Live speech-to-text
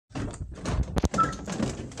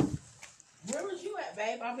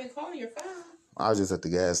babe. I've been calling your phone. I was just at the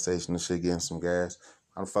gas station and shit getting some gas.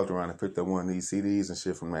 I fucked around and picked up one of these CDs and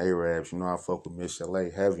shit from the Arabs. You know I fuck with Miss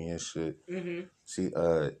Chalet heavy and shit. Mm-hmm. She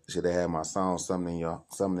they had my song something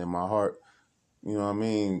in my heart. You know what I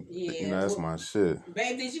mean? Yeah. You know that's my shit.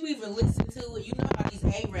 Babe, did you even listen to it? You know how these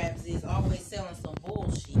Arabs is always selling some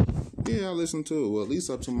bullshit. Yeah, I listened to it. Well, at least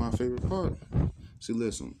up to my favorite part. See,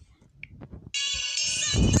 listen.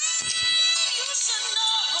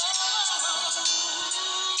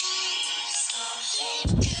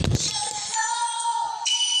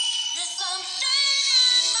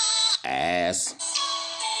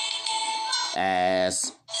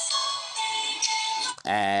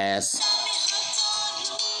 Ass.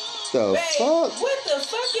 The babe, fuck? What the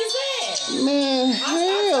fuck is that? Man,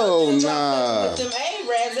 hell nah. With them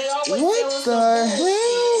Arabs, they always what selling the some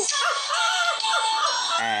hell?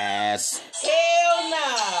 Ass. Hell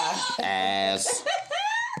nah. Ass.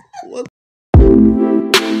 What?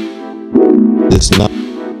 This knowledge.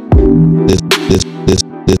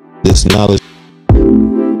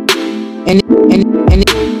 And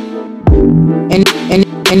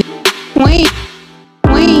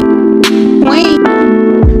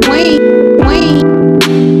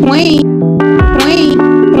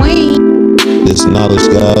this knowledge,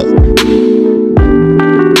 God,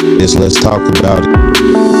 is let's talk about it.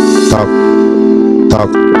 Talk.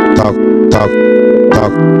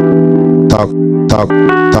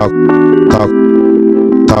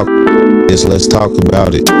 Is let's talk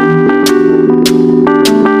about it.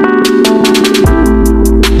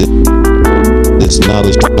 This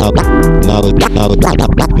knowledge, God.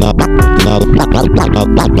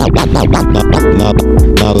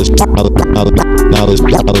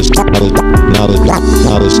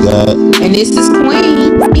 And this is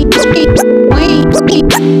Queen.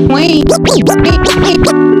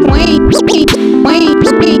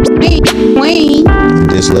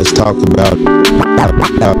 This let's talk about it.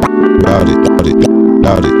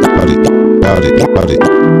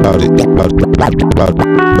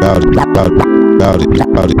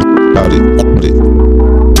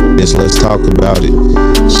 This let's talk about it.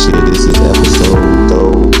 Shit, this is episode.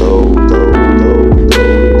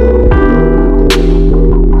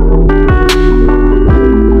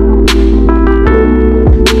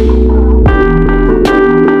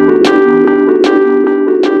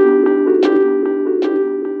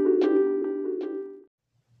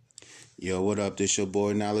 Yo, what up? This your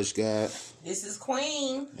boy Knowledge God. This is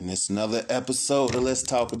Queen. And it's another episode of Let's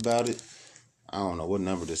Talk About It. I don't know what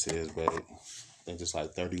number this is, babe. I think it's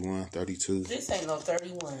like 31, 32. This ain't no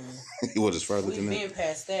 31. What is further than that? We've been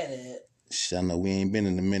past that. Shit, I know we ain't been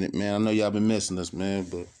in a minute, man. I know y'all been missing us, man,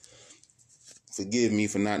 but forgive me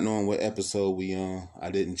for not knowing what episode we on. I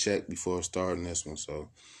didn't check before starting this one, so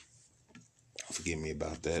forgive me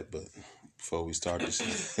about that. But before we start this,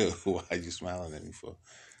 why are you smiling at me for?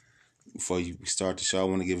 Before we start the show, I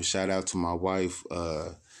want to give a shout out to my wife,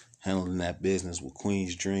 handling that business with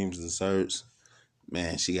Queen's Dreams Desserts.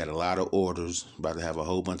 Man, she got a lot of orders. About to have a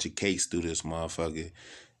whole bunch of cakes through this motherfucker.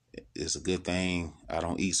 It's a good thing I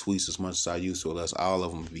don't eat sweets as much as I used to, unless all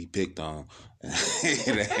of them be picked on. For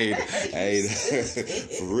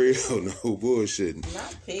real, no bullshitting.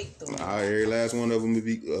 Not picked on. Every last one of them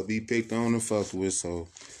will be picked on and fucked with, so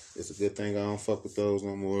it's a good thing I don't fuck with those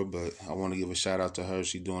no more. But I want to give a shout out to her.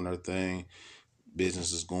 She doing her thing.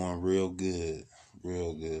 Business is going real good.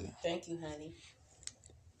 Real good. Thank you, honey.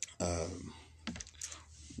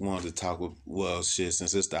 Wanted to talk with, since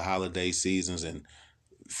it's the holiday seasons and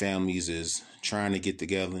families is trying to get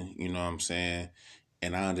together, you know what I'm saying?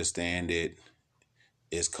 And I understand that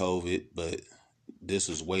it's COVID, but this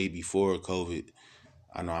was way before COVID.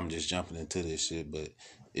 I know I'm just jumping into this shit, but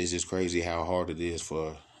it's just crazy how hard it is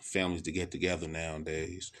for families to get together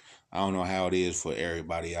nowadays. I don't know how it is for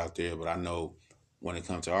everybody out there, but I know when it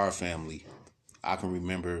comes to our family, I can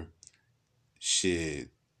remember shit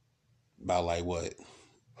about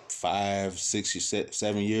 5, 6,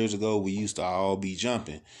 7 years ago, we used to all be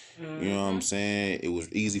jumping. Mm-hmm. You know what I'm saying? It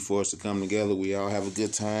was easy for us to come together. We all have a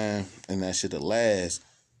good time, and that shit will last.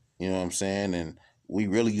 You know what I'm saying? And we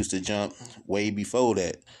really used to jump way before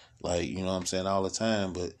that. You know what I'm saying, all the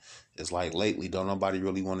time. But it's lately, don't nobody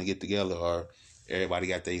really want to get together, or everybody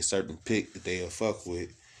got their certain pick that they'll fuck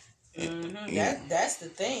with. Mm-hmm. That's the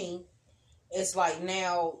thing. It's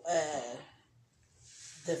now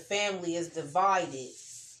the family is divided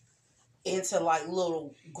into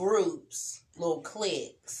little groups, little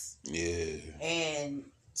cliques. Yeah. And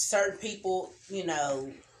certain people,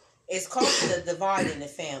 it's called the divide in the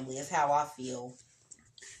family, is how I feel.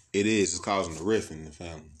 It is. It's causing a rift in the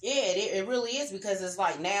family. Yeah, it really is, because it's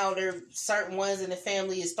like now there are certain ones in the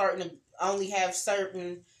family is starting to only have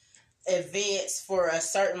certain events for a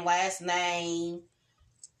certain last name.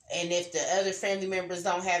 And if the other family members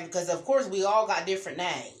don't have it, because of course we all got different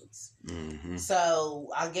names. Mm-hmm. So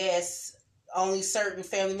I guess only certain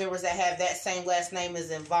family members that have that same last name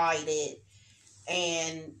is invited.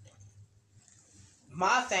 And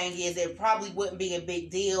my thing is, it probably wouldn't be a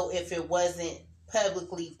big deal if it wasn't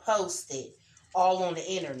publicly posted all on the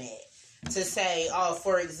internet to say, oh,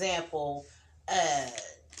 for example,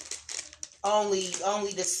 only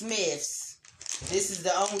the Smiths. This is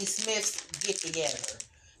the only Smiths get together.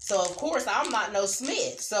 So of course I'm not no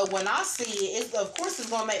Smith. So when I see it, of course it's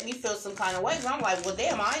gonna make me feel some kind of way. I'm like, well,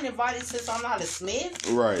 damn, I ain't invited since I'm not a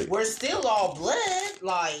Smith. Right. We're still all blood.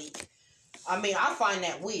 Like, I mean, I find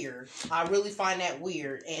that weird. I really find that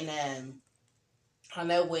weird. And I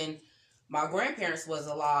know when my grandparents was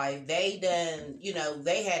alive, they done,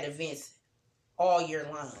 they had events all year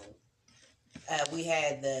long. We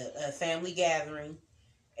had the family gathering.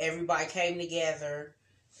 Everybody came together.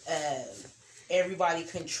 Everybody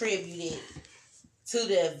contributed to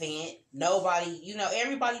the event. Nobody,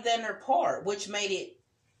 everybody done their part, which made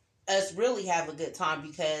us really have a good time,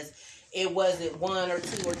 because it wasn't one or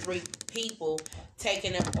two or three people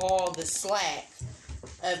taking up all the slack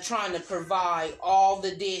of trying to provide all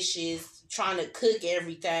the dishes, trying to cook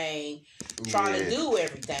everything, trying to do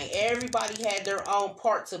everything. Everybody had their own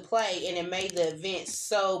part to play, and it made the event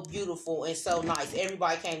so beautiful and so nice.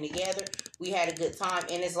 Everybody came together. We had a good time,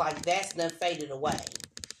 and it's like that's done faded away.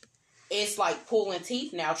 It's like pulling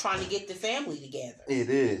teeth now, trying to get the family together. It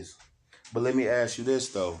is. But let me ask you this,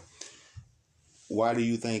 though. Why do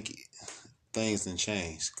you think things done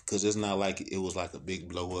changed? Because it's not like it was like a big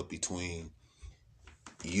blow up between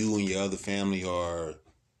you and your other family, or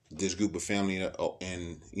this group of family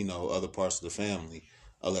and, other parts of the family,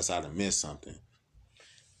 unless I'd have missed something.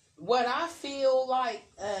 What I feel like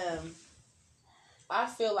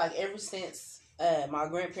ever since my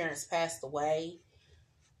grandparents passed away,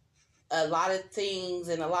 a lot of things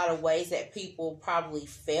and a lot of ways that people probably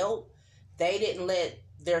felt, they didn't let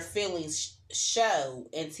their feelings show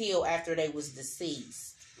until after they was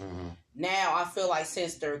deceased. Mm-hmm. Now I feel like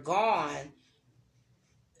since they're gone,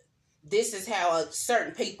 this is how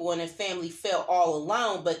certain people in the family felt all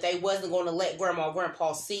alone, but they wasn't going to let grandma and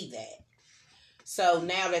grandpa see that. So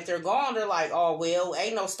now that they're gone, they're like, oh, well,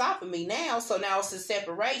 ain't no stopping me now. So now it's a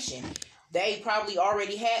separation. They probably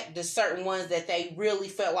already had the certain ones that they really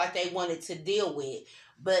felt like they wanted to deal with.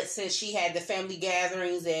 But since she had the family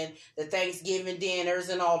gatherings and the Thanksgiving dinners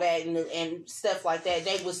and all that and stuff like that,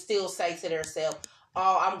 they would still say to themselves,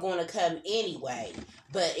 oh, I'm going to come anyway.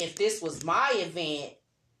 But if this was my event,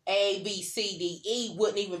 A, B, C, D, E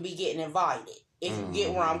wouldn't even be getting invited. If you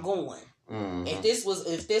get where I'm going. Mm-hmm.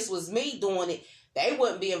 If this was me doing it, they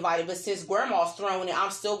wouldn't be invited. But since grandma's throwing it,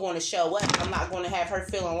 I'm still going to show up. I'm not going to have her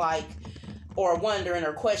feeling like, or wondering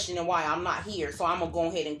or questioning why I'm not here. So I'm going to go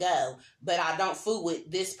ahead and go. But I don't fool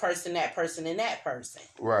with this person, that person, and that person.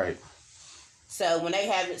 Right. So when they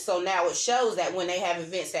have it, so now it shows that when they have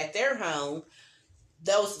events at their home,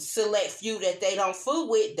 those select few that they don't fool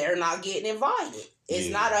with, they're not getting invited. It's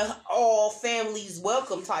not a all families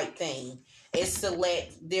welcome type thing. It's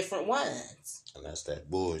select different ones. And that's that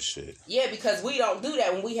bullshit. Yeah, because we don't do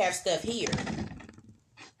that when we have stuff here.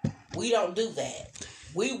 We don't do that.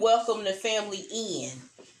 We welcome the family in.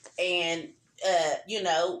 And,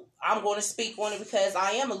 I'm going to speak on it because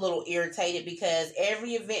I am a little irritated, because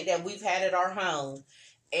every event that we've had at our home,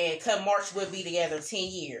 and come March we'll be together 10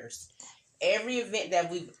 years. Every event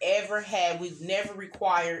that we've ever had, we've never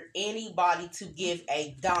required anybody to give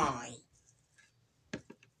a dime.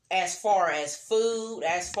 As far as food,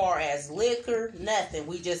 as far as liquor, nothing.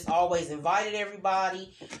 We just always invited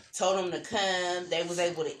everybody, told them to come. They was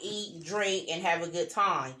able to eat, drink, and have a good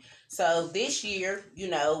time. So this year,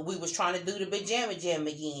 we was trying to do the pajama jam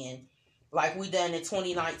again, like we done in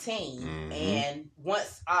 2019. Mm-hmm. And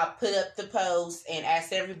once I put up the post and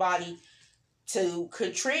asked everybody to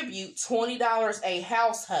contribute $20 a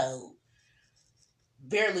household,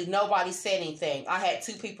 barely nobody said anything. I had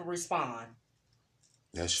 2 people respond.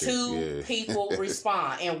 Two people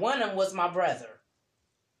respond, and one of them was my brother.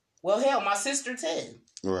 Well, hell, my sister too.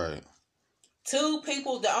 Right. 2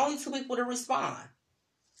 people, the only 2 people to respond.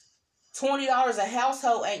 $20 a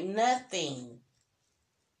household ain't nothing.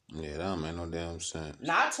 Yeah, that don't make no damn sense.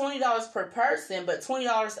 Not $20 per person, but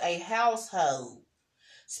 $20 a household.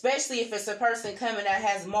 Especially if it's a person coming that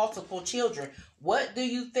has multiple children. What do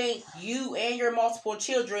you think you and your multiple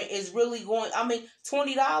children is really going...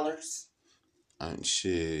 $20?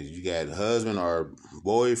 Shit, you got husband or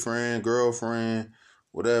boyfriend, girlfriend,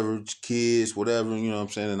 whatever, kids, whatever, you know what I'm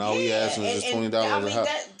saying? And all we asking is just $20 I a mean, house.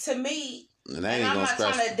 that, to me, And I'm not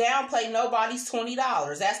trying to downplay nobody's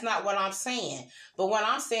 $20. That's not what I'm saying. But what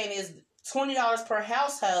I'm saying is $20 per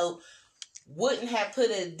household wouldn't have put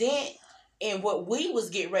a dent in what we was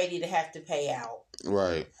getting ready to have to pay out.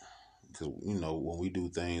 Right. Because, you know, when we do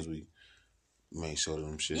things, we make sure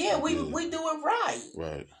them shit. Yeah, we do it right.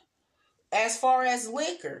 Right. As far as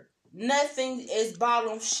liquor, nothing is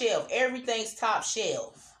bottom shelf. Everything's top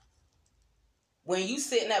shelf. When you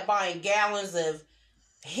sitting up buying gallons of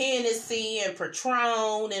Hennessy and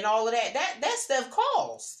Patron and all of that stuff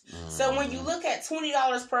costs. So when you look at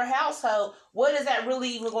 $20 per household, what is that really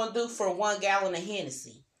even going to do for 1 gallon of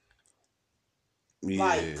Hennessy? Yeah.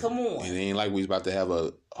 Like, come on. And it ain't like we about to have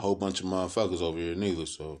a whole bunch of motherfuckers over here neither.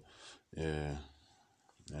 So, yeah.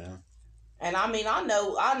 And I mean, I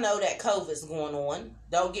know that COVID's going on.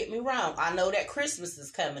 Don't get me wrong. I know that Christmas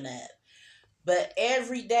is coming up. But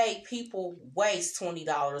every day people waste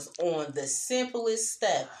 $20 on the simplest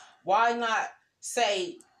stuff. Why not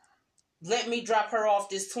say, let me drop her off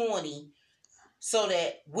this 20 so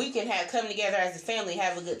that we can come together as a family,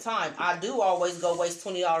 have a good time. I do always go waste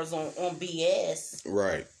 $20 on BS.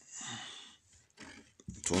 Right.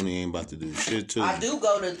 20 ain't about to do shit too. I do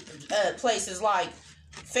go to places like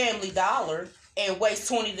Family Dollar and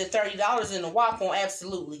waste $20 to $30 in a wop on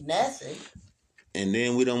absolutely nothing. And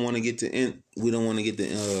then we don't want to get the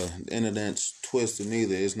internet twisted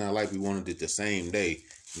neither. It's not like we wanted it the same day.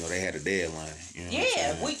 You know, they had a deadline. You know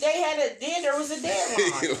there was a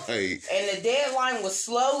deadline. And the deadline was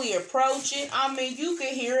slowly approaching. I mean, you could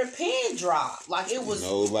hear a pin drop. Like it was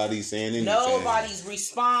nobody's saying anything. Nobody's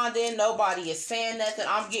responding. Nobody is saying nothing.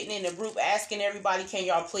 I'm getting in the group asking everybody, can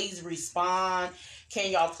y'all please respond?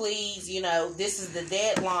 Can y'all please, this is the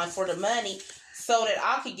deadline for the money. So that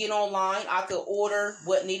I could get online, I could order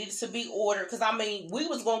what needed to be ordered. Because, I mean, we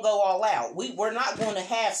was going to go all out. We're not going to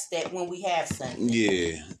half step when we have something.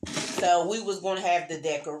 Yeah. So, we was going to have the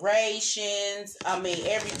decorations. I mean,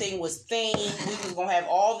 everything was themed. We was going to have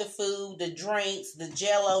all the food, the drinks, the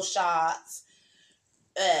Jell-O shots,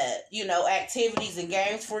 activities and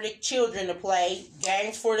games for the children to play,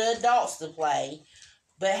 games for the adults to play.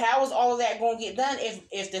 But how is all of that going to get done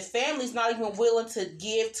if the family's not even willing to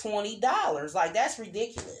give $20? Like, that's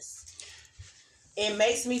ridiculous. It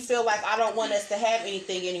makes me feel like I don't want us to have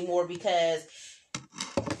anything anymore because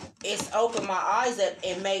it's opened my eyes up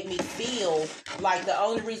and made me feel like the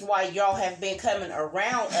only reason why y'all have been coming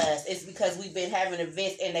around us is because we've been having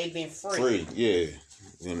events and they've been free. Yeah.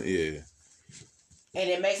 Yeah. And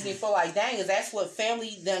it makes me feel like, dang, is that what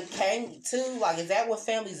family done came to? Like, is that what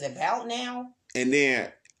family's about now? And then,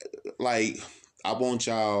 like, I want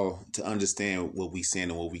y'all to understand what we saying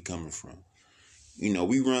and where we coming from. You know,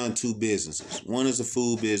 we run 2 businesses. One is a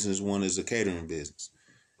food business, one is a catering business.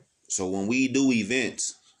 So when we do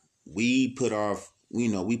events, we put our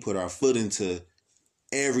foot into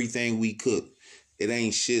everything we cook. It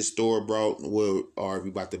ain't shit store bought or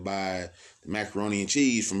we about to buy the macaroni and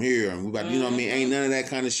cheese from here and we about to, you know what I mean? Ain't none of that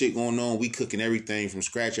kind of shit going on. We cooking everything from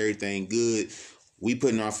scratch, everything good. We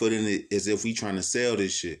putting our foot in it as if we trying to sell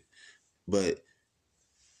this shit. But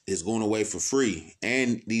it's going away for free.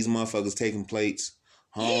 And these motherfuckers taking plates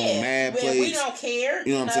home, mad plates. We don't care.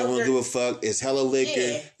 You know what I'm saying? We don't give a fuck. It's hella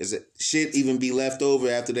liquor. Yeah. Shit even be left over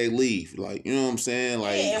after they leave. Like, you know what I'm saying?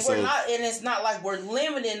 Like, and it's not like we're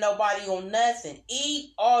limiting nobody on nothing.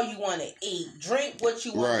 Eat all you want to eat. Drink what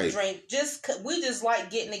you want to drink. We just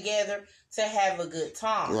like getting together to have a good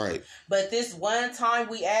time. Right. But this one time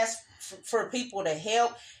we asked for people to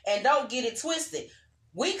help, and don't get it twisted.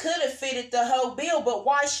 We could have fitted the whole bill, but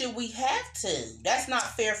why should we have to? That's not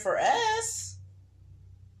fair for us.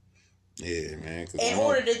 Yeah, man. In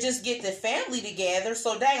order to just get the family together,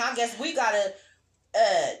 so dang, I guess we gotta,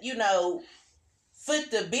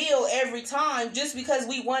 foot the bill every time just because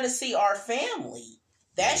we want to see our family.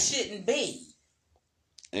 That shouldn't be.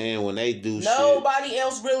 And when they do nobody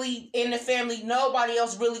else really in the family, nobody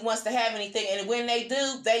else really wants to have anything. And when they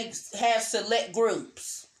do, they have select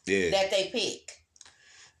groups that they pick.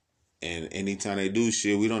 And anytime they do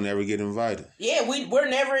shit, we don't ever get invited. Yeah, we're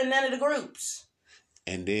never in none of the groups.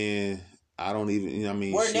 And then I don't even,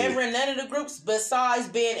 we're never in none of the groups besides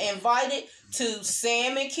being invited to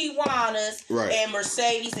Sam and Kiwanis and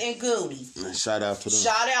Mercedes and Goonies. Shout out to them.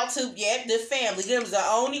 Shout out to the family. Them was the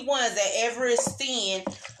only ones that ever extend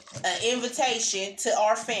an invitation to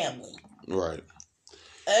our family. Right.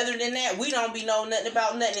 Other than that, we don't be knowing nothing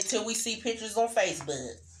about nothing until we see pictures on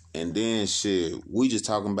Facebook. And then shit, we just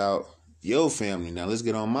talking about your family. Now let's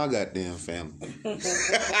get on my goddamn family.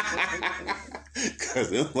 Because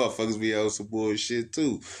them motherfuckers be on some bullshit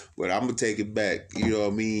too. But I'm going to take it back. You know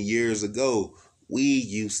what I mean? Years ago, we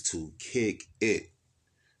used to kick it.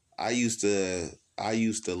 I used to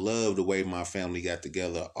love the way my family got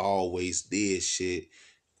together. Always did shit.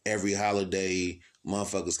 Every holiday,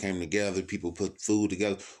 motherfuckers came together. People put food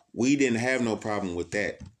together. We didn't have no problem with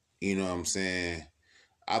that. You know what I'm saying?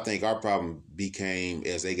 I think our problem became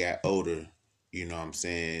as they got older. You know what I'm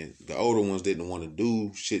saying? The older ones didn't want to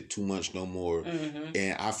do shit too much no more. Mm-hmm.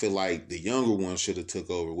 And I feel like the younger ones should have took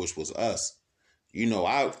over, which was us. Right.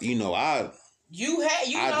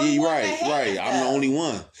 I'm the only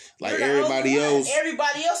one. Like everybody else.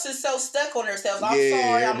 Everybody else is so stuck on themselves. I'm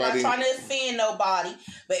sorry, I'm not trying to offend nobody,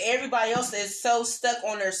 but everybody else is so stuck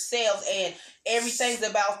on themselves and everything's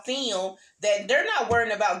about them that they're not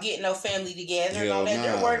worrying about getting no family together and all that. Nah.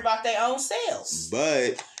 They're worried about their own selves.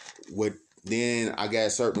 But then I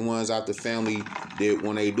got certain ones out the family that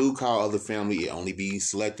when they do call other family, it only be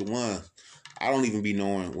selected ones. I don't even be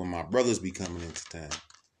knowing when my brothers be coming into town.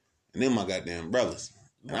 And then my goddamn brothers.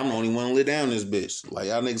 And I'm the only one to live down this bitch. Like,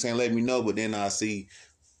 y'all niggas ain't let me know, but then I see,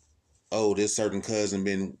 oh, this certain cousin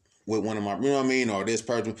been with one of my, you know what I mean? Or this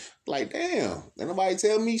person. Like, damn, ain't nobody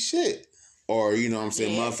tell me shit. Or, you know what I'm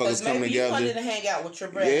saying, motherfuckers coming together. You wanted to hang out with your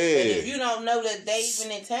brothers. Yeah. But if you don't know that they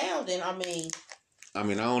even in town, then I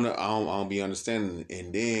don't be understanding.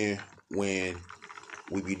 And then when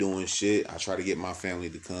we be doing shit, I try to get my family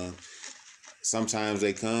to come. Sometimes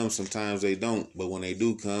they come, sometimes they don't. But when they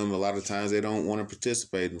do come, a lot of times they don't want to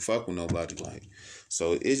participate and fuck with nobody. Like,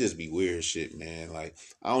 so it just be weird shit, man. Like,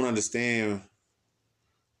 I don't understand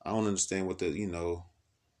what the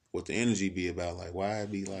energy be about. Like, why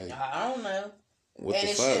it be like, I don't know. And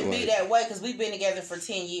it shouldn't be that way because we've been together for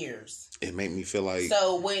 10 years. It make me feel like...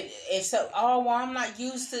 I'm not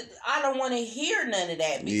used to... I don't want to hear none of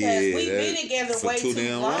that because we've been together way too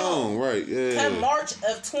damn long. Right, yeah. Come March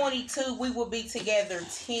of 22, we will be together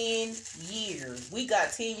 10 years. We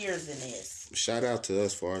got 10 years in this. Shout out to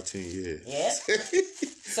us for our 10 years. Yeah.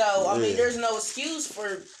 So, there's no excuse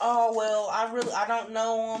for, I don't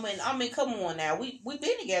know them. And, come on now. We've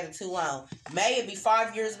been together too long. May it be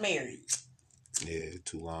 5 years married. Yeah,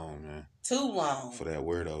 too long, man. Too long. For that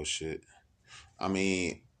weirdo shit.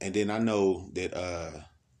 And then I know that,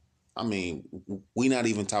 we not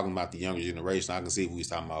even talking about the younger generation. I can see we was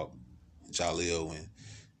talking about Jalil and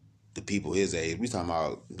the people his age. We talking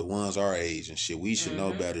about the ones our age and shit. We should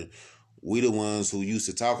know better. We the ones who used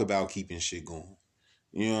to talk about keeping shit going.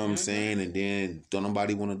 You know what I'm saying? And then don't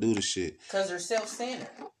nobody want to do the shit. Because they're self-centered.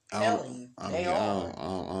 Telling you. They are.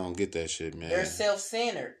 I don't get that shit, man. They're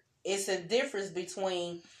self-centered. It's a difference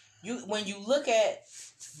between you when you look at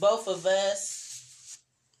both of us.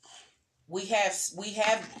 We have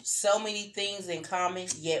so many things in common,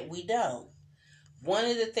 yet we don't. One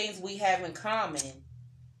of the things we have in common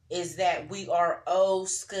is that we are old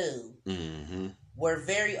school. Mm-hmm. We're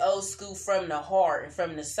very old school from the heart and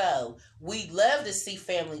from the soul. We love to see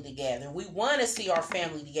family together. We want to see our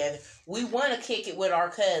family together. We want to kick it with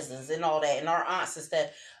our cousins and all that and our aunts and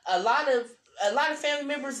stuff. A lot of family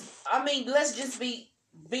members, let's just be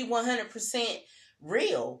 100%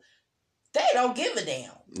 real. They don't give a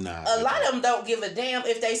damn. Nah, a lot of them don't give a damn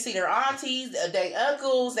if they see their aunties, their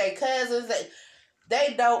uncles, their cousins.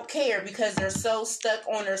 They don't care because they're so stuck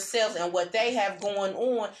on themselves and what they have going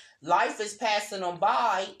on. Life is passing them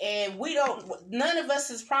by, and none of us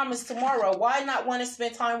is promised tomorrow. Why not want to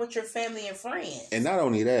spend time with your family and friends? And not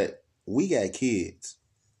only that, we got kids.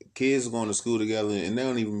 Kids are going to school together, and they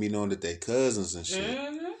don't even be knowing that they're cousins and shit.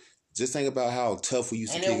 Mm-hmm. Just think about how tough we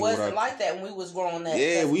used to kick with our... And it wasn't like that when we was growing up.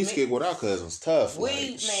 Yeah, we used to kick with our cousins. Tough.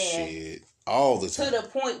 Shit. All the time. To the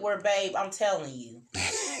point where, babe, I'm telling you.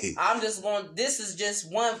 This is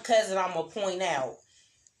just one cousin I'm going to point out.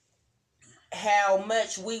 How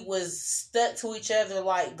much we was stuck to each other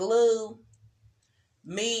like glue.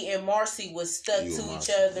 Me and Marcy was stuck to each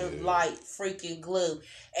other like freaking glue.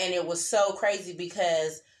 And it was so crazy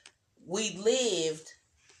because we lived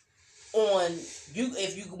on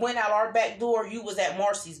if you went out our back door, you was at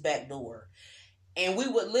Marcy's back door. And we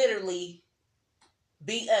would literally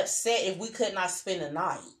be upset if we could not spend a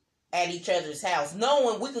night at each other's house,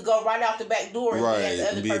 knowing we could go right out the back door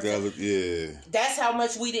and be at the other person. That's how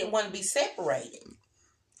much we didn't want to be separated.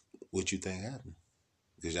 What you think happened?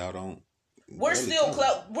 Because y'all don't. We're really still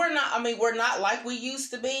close. We're not like we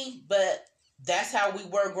used to be, but that's how we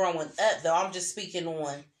were growing up. Though I'm just speaking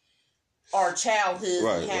on our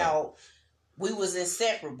childhood and how we was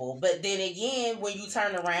inseparable. But then again, when you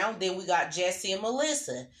turn around, then we got Jesse and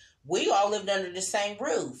Melissa. We all lived under the same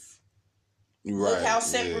roof. Right.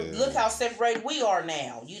 Look how separated we are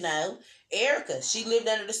now, you know. Erica, she lived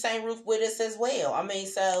under the same roof with us as well. I mean,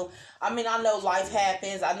 I know life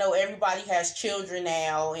happens. I know everybody has children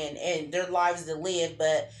now and their lives to live,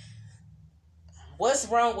 but what's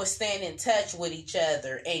wrong with staying in touch with each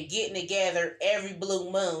other and getting together every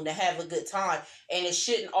blue moon to have a good time? And it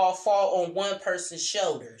shouldn't all fall on one person's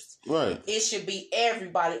shoulders. Right. It should be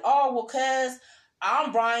everybody. Oh, well, cuz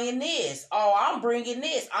I'm bringing this. Oh, I'm bringing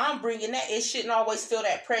this. I'm bringing that. It shouldn't always feel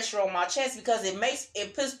that pressure on my chest because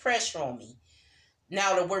it puts pressure on me.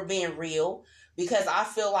 Now that we're being real, because I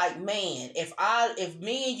feel like, man, if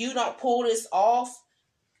me and you don't pull this off,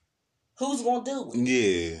 who's gonna do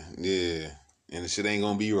it? Yeah. And the shit ain't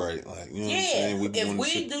gonna be right. Like, you know what I'm saying? If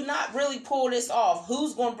we do not really pull this off,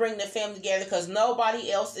 who's gonna bring the family together? Because nobody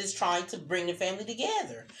else is trying to bring the family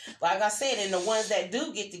together. Like I said, and the ones that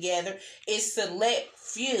do get together, it's select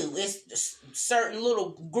few. It's certain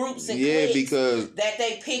little groups and cliques because that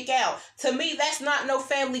they pick out. To me, that's not no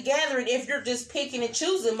family gathering if you're just picking and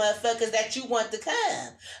choosing motherfuckers that you want to come.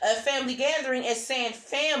 A family gathering is saying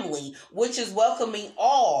family, which is welcoming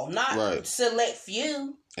all, not select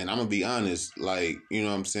few. And I'm going to be honest, like, you know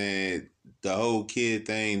what I'm saying, the whole kid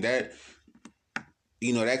thing, that,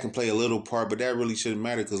 you know, that can play a little part, but that really shouldn't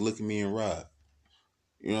matter because look at me and Rob.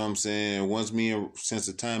 You know what I'm saying? Since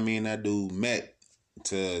the time me and that dude met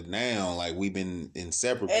to now, like, we've been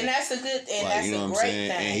inseparable. And that's a good, and like, that's you know a great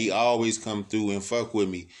thing. And he always come through and fuck with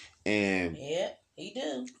me. And yeah, he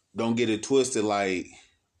do. Don't get it twisted, like,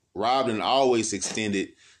 Rob done always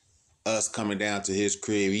extended us coming down to his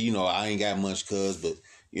crib. You know, I ain't got much cuz, but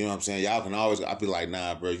you know what I'm saying? Y'all can always, I'll be like,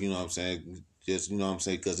 nah, bro, you know what I'm saying? Just, you know what I'm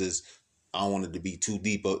saying? Because I don't want it to be too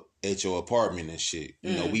deep at your apartment and shit.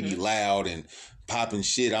 You know, we be loud and popping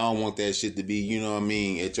shit. I don't want that shit to be, you know what I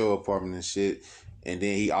mean, at your apartment and shit. And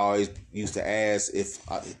then he always used to ask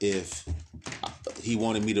if he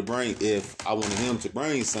wanted me to if I wanted him to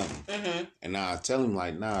bring something. And I tell him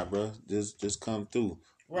like, nah, bro, just come through.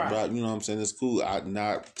 Right. Bro, you know what I'm saying? It's cool. I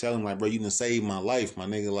not tell him like, bro, you done saved my life, my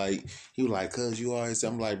nigga. Like, he was like, cuz you always,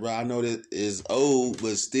 I'm like, bro, I know that is old,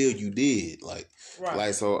 but still you did. Like,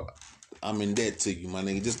 so I'm in debt to you, my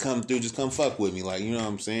nigga. Just come through, just come fuck with me. Like, you know what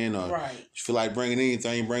I'm saying? Or you feel like bringing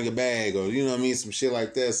anything, bring a bag, or you know what I mean? Some shit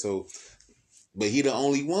like that. So, but he the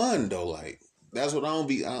only one though. Like, that's what I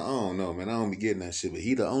don't know, man. I don't be getting that shit, but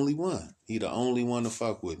he the only one. He the only one to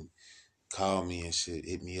fuck with me. Call me and shit,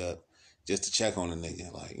 hit me up. Just to check on the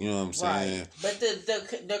nigga, like, you know what I'm saying? Right. But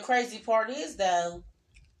the crazy part is, though,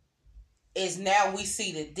 is now we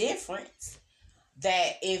see the difference.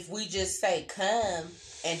 That if we just say come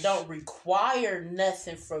and don't require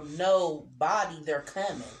nothing from nobody, they're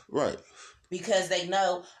coming. Right. Because they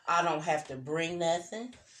know I don't have to bring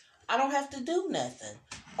nothing. I don't have to do nothing.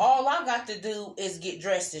 All I got to do is get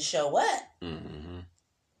dressed and show up. Mm-hmm.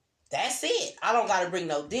 That's it. I don't got to bring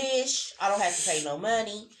no dish. I don't have to pay no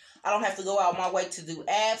money. I don't have to go out my way to do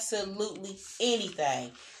absolutely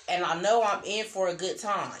anything. And I know I'm in for a good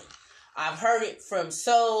time. I've heard it from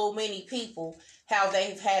so many people how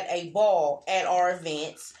they've had a ball at our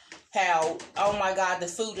events. How, oh my God, the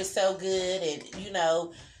food is so good. And, you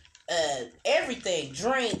know, everything,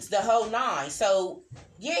 drinks, the whole nine. So,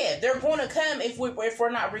 yeah, they're going to come if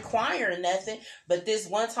we're not requiring nothing. But this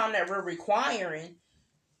one time that we're requiring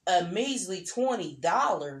a measly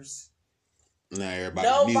 $20. Now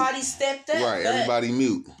nobody mute. Stepped up. Right, everybody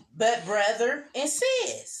mute. But brother and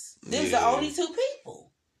sis. Them's the only two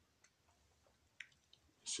people.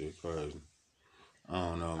 Shit crazy. I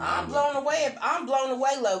don't know, man. I'm blown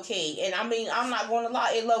away low key. And I mean, I'm not gonna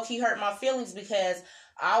lie, it low key hurt my feelings because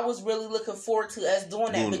I was really looking forward to us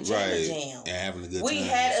doing that pajama jam. And having a good time. We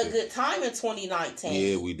had a good time in 2019.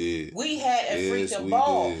 Yeah, we did. We had a freaking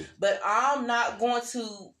ball. Did. But I'm not going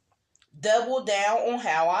to double down on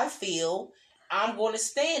how I feel. I'm going to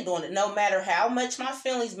stand on it, no matter how much my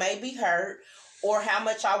feelings may be hurt or how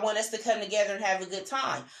much I want us to come together and have a good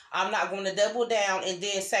time. I'm not going to double down and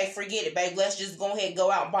then say, forget it, babe. Let's just go ahead and go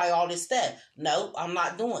out and buy all this stuff. No, I'm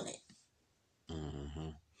not doing it. Mm-hmm.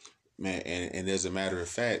 Man, and as a matter of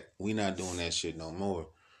fact, we not doing that shit no more.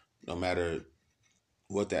 No matter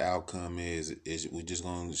what the outcome is we just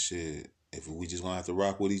going to shit. If we just gonna have to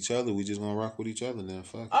rock with each other, we just gonna rock with each other. Then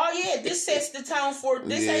fuck. Oh yeah, this sets the tone for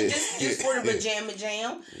this. Ain't just for the pajama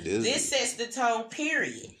jam. This sets the tone.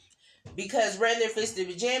 Period. Because whether if it's the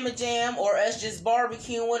pajama jam or us just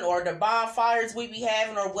barbecuing or the bonfires we be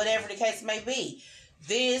having or whatever the case may be,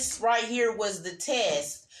 this right here was the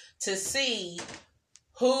test to see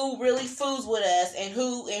who really fools with us and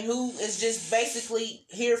who is just basically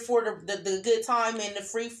here for the good time and the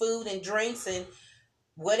free food and drinks and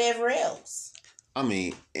whatever else. I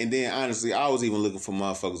mean, and then honestly, I was even looking for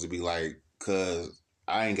motherfuckers to be like, cause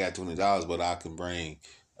I ain't got $20, but I can bring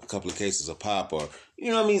a couple of cases of pop, or you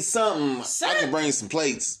know what I mean, something. I can bring some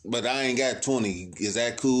plates, but I ain't got 20. Is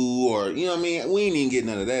that cool? Or you know what I mean? We ain't even get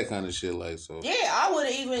none of that kind of shit. Like so. Yeah, I would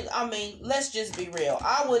even. I mean, let's just be real.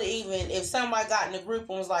 I would even if somebody got in the group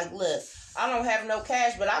and was like, "Look, I don't have no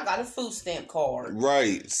cash, but I got a food stamp card.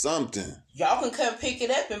 Right, something. Y'all can come pick it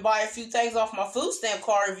up and buy a few things off my food stamp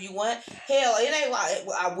card if you want. Hell, it ain't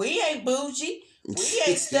like we ain't bougie." We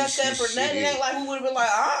ain't stuck up or nothing. It ain't like we would have been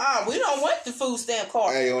like, we don't want the food stamp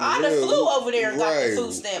card. Hey, I done flew over there and got the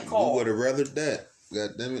food stamp card. We would have rathered that. God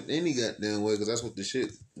damn it, any goddamn way, because that's what the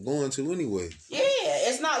shit going to anyway. Yeah,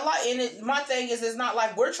 it's not like, my thing is, it's not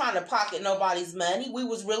like we're trying to pocket nobody's money. We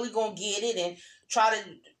was really gonna get it and try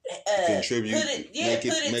to contribute, make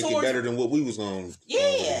it better than what we was on.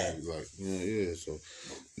 Yeah, So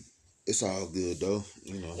it's all good though,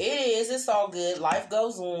 you know. It is. It's all good. Life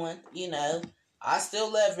goes on, you know. I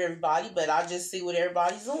still love everybody, but I just see what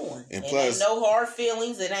everybody's on. And plus, ain't no hard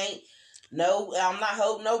feelings. It ain't no. I'm not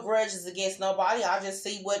holding no grudges against nobody. I just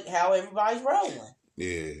see how everybody's rolling.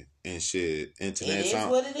 Yeah, and shit. And it is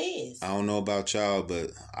what it is. I don't know about y'all, but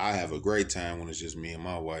I have a great time when it's just me and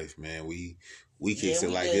my wife. Man, we kicks it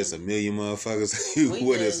like there's a million motherfuckers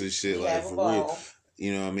with us and shit. Like for real,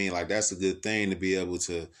 you know what I mean? Like that's a good thing to be able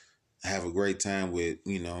to have a great time with,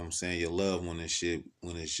 you know what I'm saying, your loved one and shit,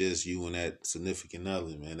 when it's just you and that significant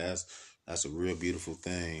other, man. That's a real beautiful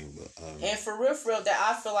thing. But and for real, that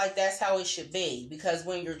I feel like that's how it should be. Because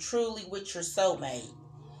when you're truly with your soulmate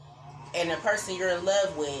and the person you're in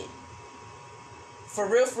love with,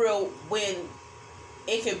 for real, when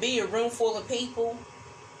it could be a room full of people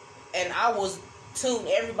and I was tune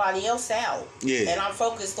everybody else out. Yeah. And I'm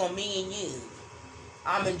focused on me and you.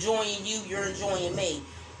 I'm enjoying you, you're enjoying me.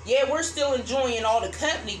 Yeah, we're still enjoying all the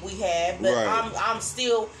company we have, but right. I'm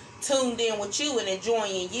still tuned in with you and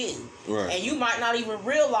enjoying you. Right. And you might not even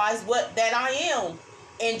realize that I am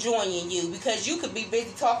enjoying you, because you could be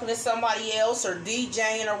busy talking to somebody else or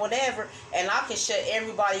DJing or whatever, and I can shut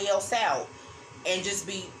everybody else out and just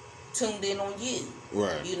be tuned in on you.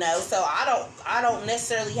 Right. You know, so I don't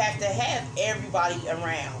necessarily have to have everybody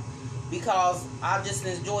around, because I just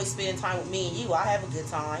enjoy spending time with me and you. I have a good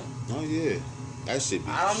time. Oh yeah. That shit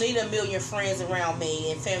be. I don't need a million friends around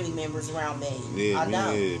me and family members around me. Yeah, I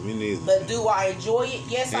don't. Yeah, me neither. But do I enjoy it?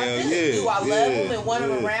 Yes, I do. Yeah, do I love them and want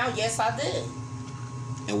them around? Yes, I do.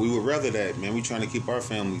 And we would rather that, man. We trying to keep our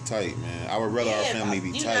family tight, man. I would rather our family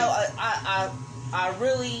be tight. You know, I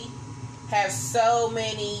really have so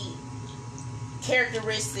many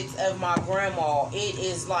characteristics of my grandma. It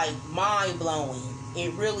is like mind blowing.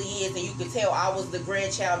 It really is, and you could tell I was the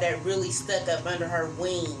grandchild that really stuck up under her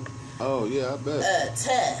wing. Oh, yeah, I bet.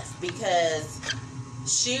 Tough, because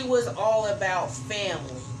she was all about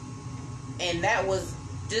family. And that was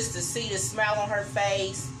just to see the smile on her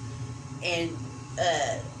face and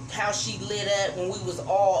how she lit up when we was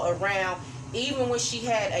all around. Even when she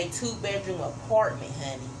had a 2-bedroom apartment,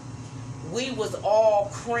 honey, we was all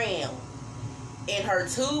crammed in her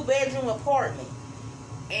 2-bedroom apartment.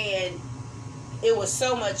 And it was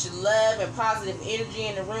so much love and positive energy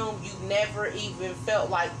in the room. You never even felt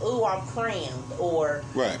like, ooh, I'm crammed, or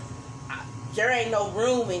right. There ain't no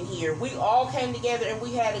room in here. We all came together and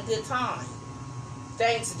we had a good time.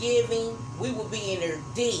 Thanksgiving, we would be in there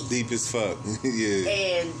deep as fuck. Yeah.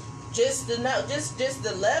 And just the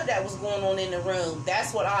love that was going on in the room.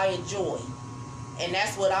 That's what I enjoy, and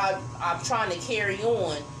that's what I'm trying to carry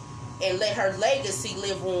on and let her legacy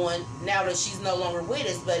live on now that she's no longer with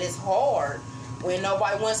us. But it's hard when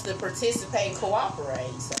nobody wants to participate and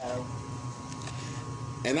cooperate. So,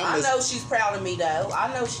 and I know she's proud of me, though.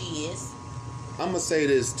 I know she is. I'm going to say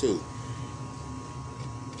this, too.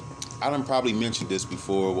 I done probably mentioned this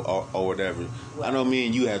before or whatever. Right. I know me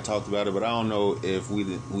and you have talked about it, but I don't know if we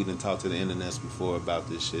didn't talk to the internets before about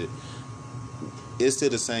this shit. It's still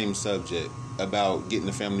the same subject about getting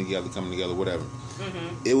the family together, coming together, whatever.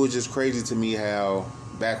 Mm-hmm. It was just crazy to me how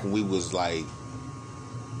back when we was like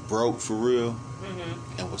broke for real,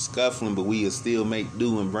 mm-hmm. and was scuffling, but we would still make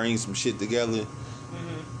do and bring some shit together.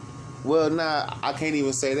 Mm-hmm. Well, I can't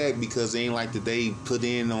even say that, because it ain't like that they put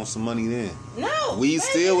in on some money then. No, we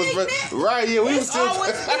still was right. Yeah, we was still.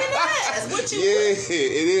 Always been us. What you yeah, it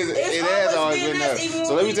is. It has always been us.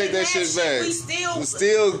 So let me take that shit back. We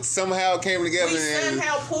still somehow came together. We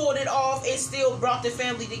somehow pulled it off. It still brought the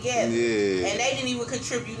family together. Yeah, and they didn't even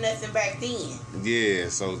contribute nothing back then. Yeah,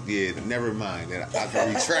 so never mind that. I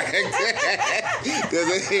can retract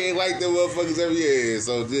because they ain't like the motherfuckers every year.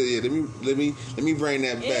 So let me bring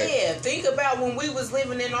that back. Yeah, think about when we was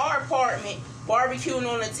living in our apartment, barbecuing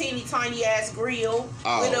on a teeny tiny ass grill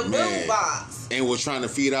with a boom box. And was trying to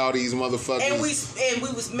feed all these motherfuckers. And we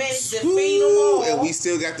was managed to feed them all. And we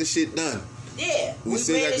still got the shit done. Yeah, we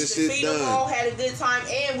still got managed the to shit feed done. them all, had a good time,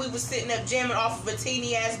 and we was sitting up jamming off of a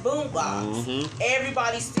teeny ass boombox.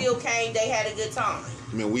 Everybody still came. They had a good time.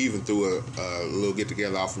 I mean, we even threw a little get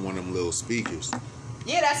together off of one of them little speakers.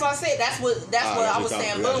 Yeah, that's what I said. That's what I was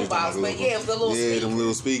saying, boombox. But yeah, it was the little speakers. Them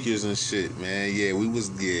little speakers and shit, man. Yeah,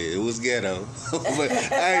 it was ghetto. But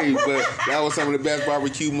hey, but that was some of the best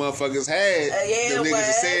barbecue motherfuckers had. The niggas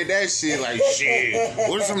that said that shit like shit.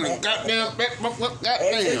 What is some of the goddamn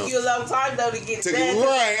It took you a long time though to get done.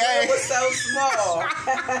 Right, it was so small.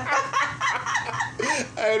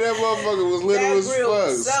 Hey, that motherfucker was little as fuck. That grill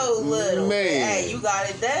was so little. Man. Hey, you got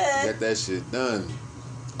it done. Got that shit done.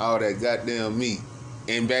 All that goddamn meat.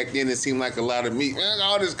 And back then it seemed like a lot of meat. Man,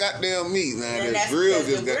 all this goddamn meat. Now that grill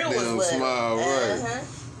just goddamn small, right?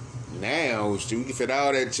 Now, shit, we can fit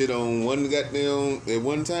all that shit on one goddamn at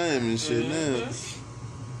one time and shit now.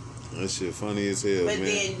 That shit funny as hell, but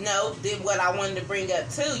man. then what I wanted to bring up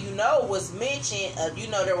too, was mentioned,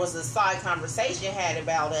 there was a side conversation had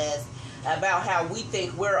about us, about how we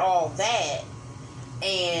think we're all that.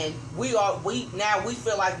 And we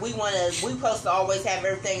feel like we supposed to always have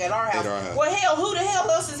everything at our house. Well, hell, who the hell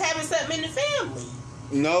else is having something in the family?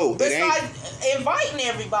 No, besides inviting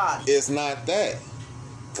everybody. It's not that,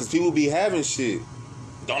 because people be having shit.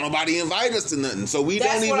 Don't nobody invite us to nothing, so we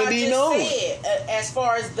don't even be known. As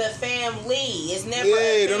far as the family, it's never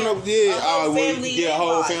a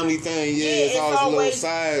whole family thing. Yeah, it's always little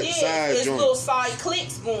side it's joint. Little side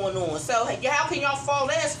cliques going on. So how can y'all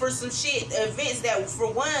fault us for some shit events that,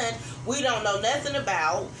 for one, we don't know nothing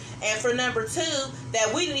about, and for number two,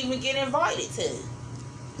 that we didn't even get invited to?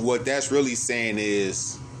 What that's really saying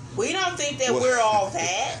is, we don't think that we're all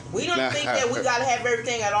that. We don't think that we got to have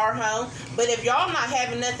everything at our home. But if y'all not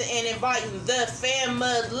having nothing and inviting the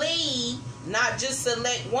family, not just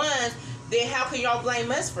select ones, then how can y'all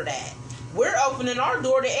blame us for that? We're opening our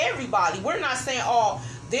door to everybody. We're not saying,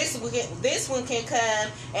 this one can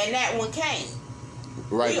come and that one can't.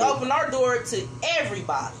 Right. We open our door to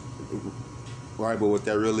everybody. Right, but what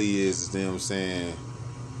that really is them saying,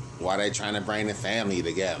 why they trying to bring the family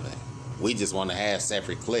together? We just want to have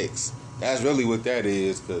separate cliques. That's really what that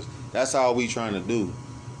is, because that's all we trying to do.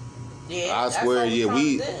 Yeah, I swear,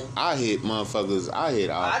 I hit motherfuckers. I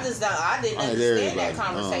hit all. I didn't understand that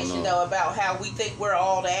conversation though, about how we think we're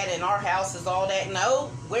all that and our house is all that.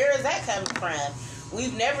 No, where is that coming from?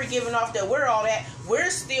 We've never given off that we're all that.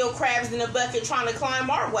 We're still crabs in a bucket trying to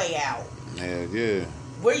climb our way out. Hell yeah.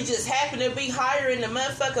 We just happen to be higher in the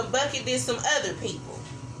motherfucking bucket than some other people.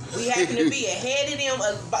 We happen to be ahead of them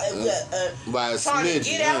by trying to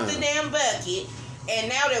get out the damn bucket. And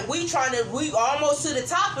now that we almost to the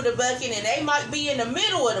top of the bucket and they might be in the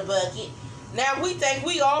middle of the bucket, now we think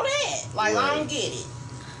we all that. Like, right. I don't get it.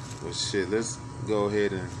 Well, shit, let's go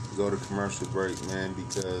ahead and go to commercial break, man,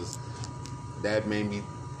 because that made me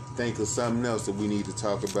think of something else that we need to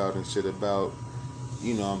talk about and shit about.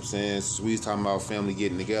 You know what I'm saying? So we was talking about family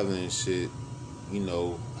getting together and shit. You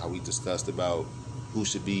know, how we discussed about who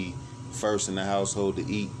should be first in the household to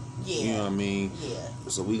eat. Yeah. You know what I mean? Yeah.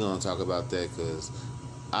 So we gonna talk about that because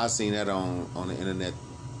I seen that on the internet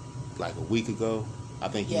like a week ago. I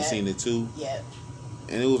think you seen it too. Yeah.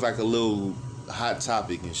 And it was like a little hot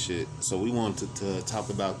topic and shit. So we wanted to talk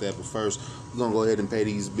about that. But first, we're gonna go ahead and pay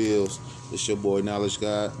these bills. It's your boy Knowledge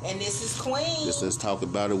God. And this is Queen. Just let's talk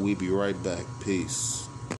about it. We be right back. Peace.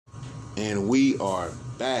 And we are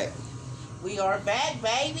back. We are back,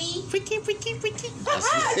 baby. Freaky. You stupid.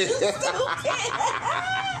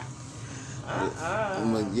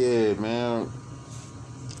 I'm like, yeah, man.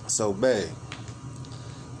 So, babe.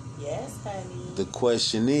 Yes, honey. The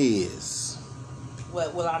question is,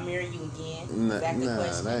 what, will I marry you again? Nah, that ain't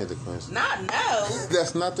the question. No.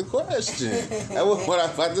 That's not the question. That was what I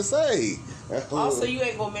was about to say. Also, you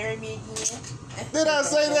ain't gonna marry me again? Did I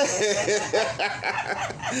say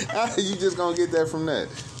that? You just gonna get that from that?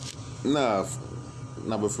 Nah,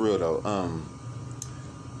 but for real though.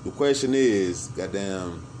 The question is,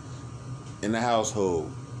 goddamn, in the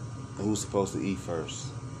household, who's supposed to eat first?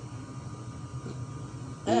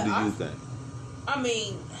 Who do you think? I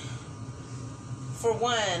mean, for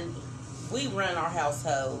one, we run our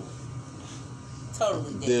household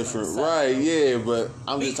totally different. So, right? Yeah, but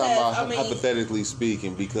I'm just talking about hypothetically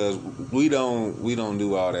speaking, because we don't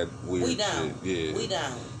do all that weird shit. Yeah, we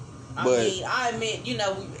don't. I admit,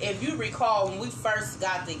 if you recall when we first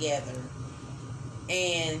got together,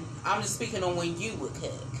 and I'm just speaking on when you would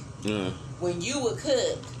cook. Yeah. When you would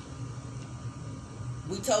cook,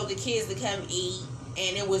 we told the kids to come eat,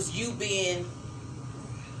 and it was you being,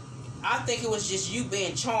 I think it was just you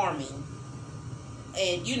being charming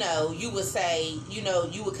and you would say,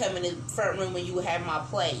 you would come in the front room and you would have my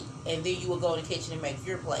plate, and then you would go in the kitchen and make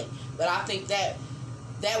your plate. But I think that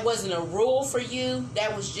wasn't a rule for you.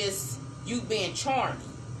 That was just you being charming.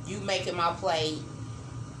 You making my plate.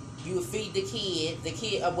 You would feed the kid. The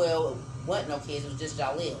kid, well, wasn't no kids. It was just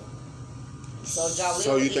Jalil. So Jalil.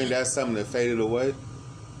 So you think that's something that faded away?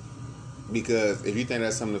 Because if you think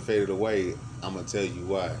that's something that faded away, I'm gonna tell you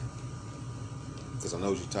why. Because I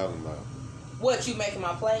know what you're talking about. What, you making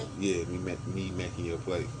my plate? Yeah, me making your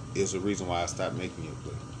plate. It's the reason why I stopped making your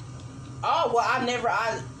plate. Oh, well,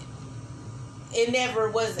 it never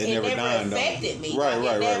affected me. Right.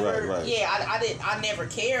 Yeah, I never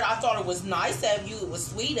cared. I thought it was nice of you. It was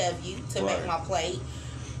sweet of you to make my plate.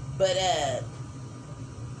 But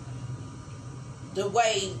the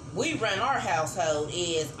way we run our household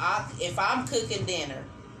is, if I'm cooking dinner,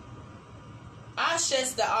 I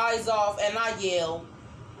shut the eyes off and I yell,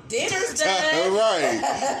 "Dinner's done!" Right.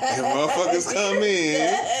 And motherfuckers come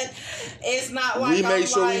in. It's not like we make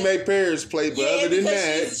sure we make Paris plate, but other than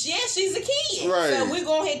that, she's a kid, right? So we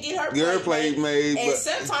go ahead and get her plate made. And but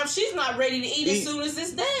sometimes she's not ready to eat as soon as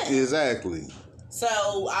it's done. Exactly.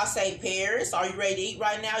 So I say, "Paris, are you ready to eat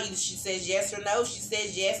right now?" She says yes or no. She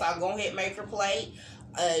says yes. I'll go ahead and make her plate.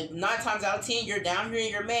 9 times out of 10, you're down here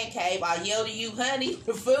in your man cave. I yell to you, "Honey,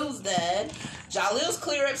 the food's done." Jalil's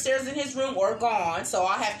clear upstairs in his room or gone, so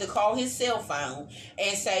I have to call his cell phone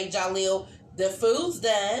and say, "Jalil, the food's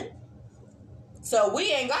done." So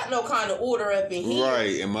we ain't got no kind of order up in here.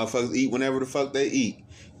 Right, and motherfuckers eat whenever the fuck they eat.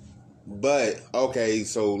 But, okay,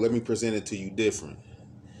 so let me present it to you different.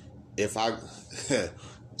 If I...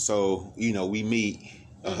 so, we meet.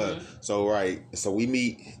 So we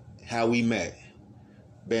meet how we met.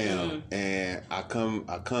 Bam. And I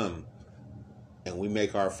come. And we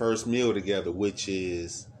make our first meal together, which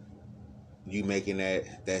is you making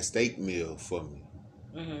that steak meal for me.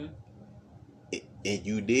 And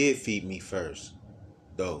you did feed me first,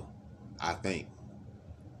 though, I think.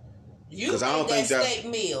 You made that steak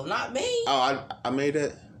meal, not me. Oh, I made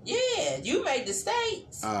that? Yeah, you made the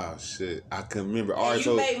steaks. Oh, shit. I can remember. All right,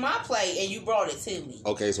 you made my plate and you brought it to me.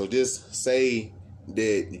 Okay, so just say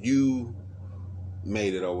that you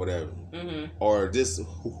made it or whatever. Or just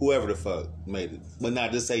whoever the fuck made it. But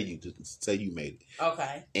not just say you. Just say you made it.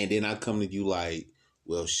 Okay. And then I come to you like,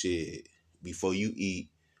 well, shit, before you eat,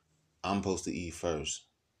 I'm supposed to eat first.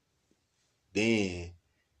 Then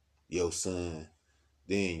your son,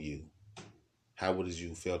 then you. How would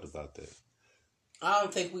you felt about that? I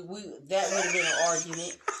don't think that would have been an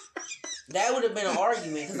argument. That would have been an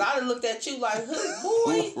argument because I'd have looked at you like,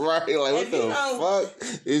 boy. Right, like, what the fuck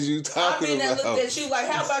is you talking about? I looked at you like,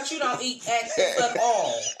 how about you don't eat at the fuck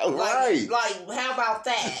all? Right. Like, how about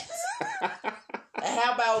that?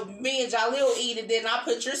 How about me and Jalil eat it, then I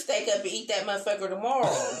put your steak up and eat that motherfucker tomorrow?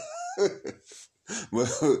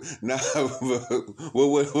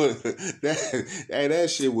 That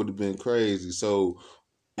shit would have been crazy. So,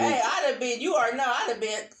 hey, I'd have been. You already know. I'd have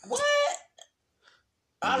been. What?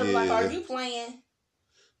 I'd have been like, are you playing?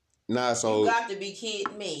 Nah, so you got to be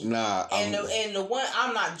kidding me. Nah, and the one,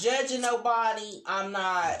 I'm not judging nobody. I'm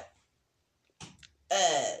not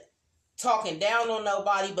talking down on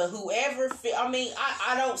nobody. But whoever,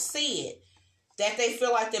 I don't see it. That they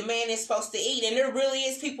feel like the man is supposed to eat. And there really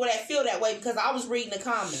is people that feel that way because I was reading the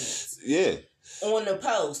comments. Yeah. On the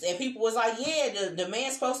post. And people was like, yeah, the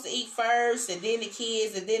man's supposed to eat first and then the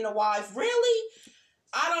kids and then the wife. Really?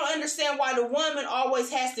 I don't understand why the woman always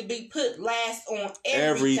has to be put last on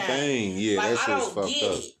everything. Yeah, like, that shit is fucked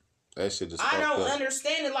up. It. That shit is fucked up. I don't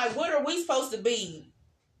understand it. Like, what are we supposed to be?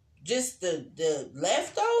 Just the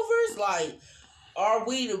leftovers? Like,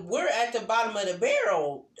 we're at the bottom of the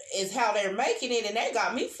barrel is how they're making it, and that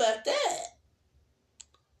got me fucked up.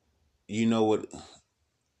 You know what?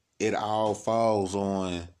 It all falls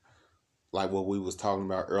on, like what we was talking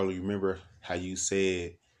about earlier. Remember how you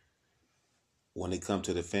said when it come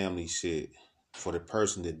to the family shit, for the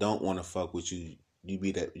person that don't want to fuck with you, it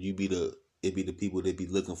be the people that be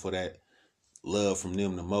looking for that love from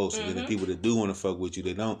them the most, and then the people that do want to fuck with you,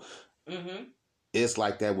 they don't. It's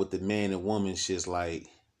like that with the man and woman shit's like,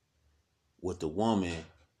 with the woman,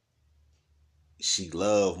 she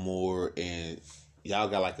love more, and y'all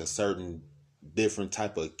got like a certain different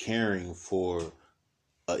type of caring for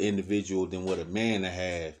an individual than what a man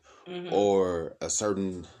have, or a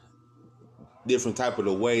certain different type of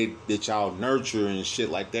the way that y'all nurture and shit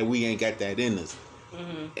like that. We ain't got that in us.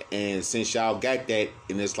 And since y'all got that,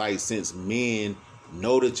 and it's like since men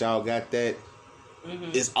know that y'all got that,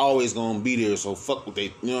 it's always gonna be there. So fuck with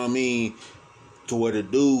they, you know what I mean? to where the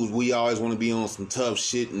dudes, we always want to be on some tough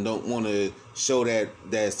shit and don't want to show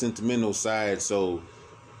that sentimental side. So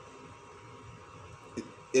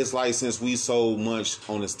it's like, since we so much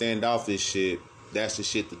on the standoffish shit, that's the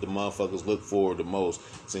shit that the motherfuckers look for the most.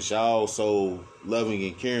 Since y'all so loving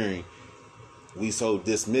and caring, we so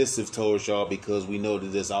dismissive towards y'all because we know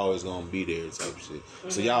that it's always gonna be there type shit.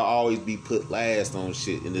 So y'all always be put last on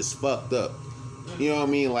shit, and it's fucked up. You know what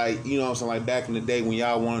I mean? Like, you know what I'm saying? Like, back in the day when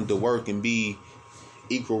y'all wanted to work and be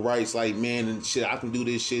equal rights, like, man, and shit, I can do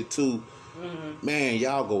this shit too. Man,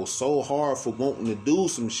 y'all go so hard for wanting to do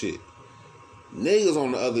some shit. Niggas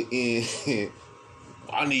on the other end,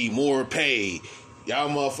 I need more pay. Y'all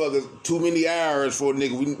motherfuckers, too many hours for a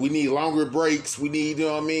nigga. We need longer breaks. We need, you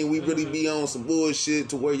know what I mean? We really be on some bullshit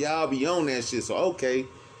to where y'all be on that shit. So, okay,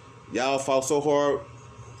 y'all fought so hard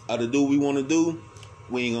to do what we want to do,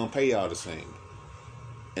 we ain't gonna pay y'all the same.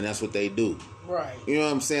 And that's what they do. Right. You know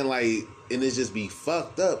what I'm saying? Like, and it just be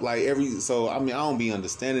fucked up. Like, so, I mean, I don't be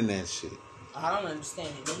understanding that shit. I don't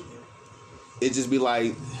understand it either. It just be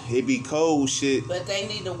like, it be cold shit. But they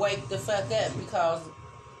need to wake the fuck up because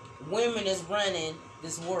women is running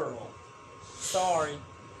this world. Sorry,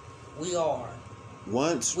 we are.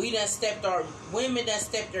 Women done stepped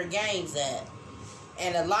their games up.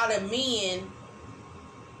 And a lot of men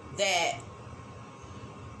that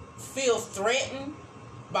feel threatened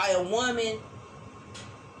by a woman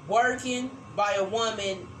working, by a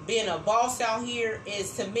woman being a boss out here,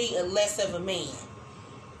 is to me a less of a man.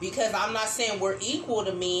 Because I'm not saying we're equal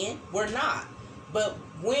to men. We're not. But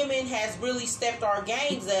women has really stepped our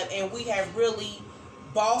games up, and we have really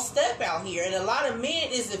bossed up out here. And a lot of men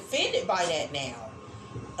is offended by that now.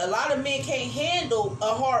 A lot of men can't handle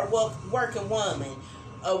a hard working woman.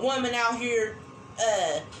 A woman out here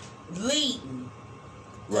leading.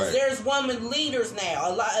 Right. There's women leaders now.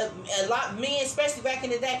 A lot men, especially back in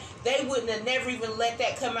the day, they wouldn't have never even let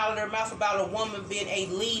that come out of their mouth about a woman being a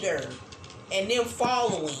leader. And them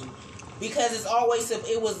following, because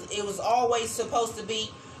it was always supposed to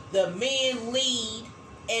be the men lead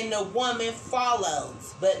and the woman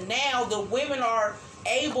follows. But now the women are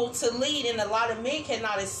able to lead, and a lot of men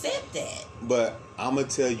cannot accept that. But I'm gonna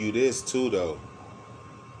tell you this too, though.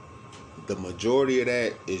 The majority of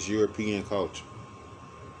that is European culture,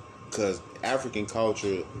 because African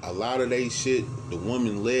culture, a lot of they shit, the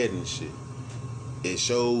woman led and shit. It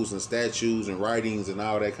shows and statues and writings and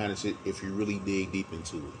all that kind of shit if you really dig deep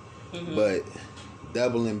into it. But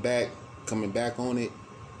coming back on it,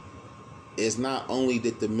 it's not only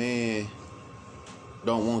that the man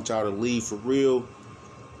don't want y'all to leave for real.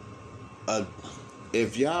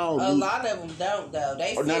 If y'all... A lot of them don't, though.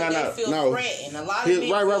 They feel threatened. A lot of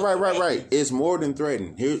men Right. It's more than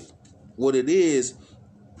threatened. Here, what it is,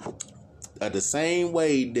 the same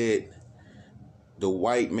way that the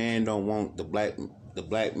white man don't want the black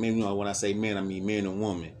men, you know, when I say men, I mean men and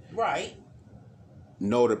women. Right.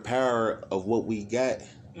 Know the power of what we got.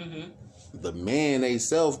 The man they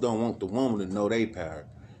self don't want the woman to know they power.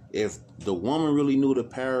 If the woman really knew the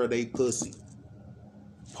power of they pussy,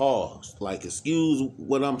 pause. Like, excuse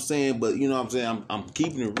what I'm saying, but you know what I'm saying? I'm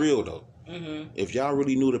keeping it real, though. If y'all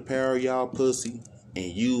really knew the power of y'all pussy and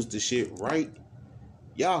used the shit right,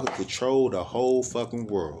 y'all could control the whole fucking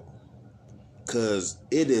world. Because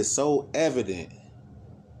it is so evident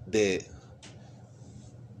that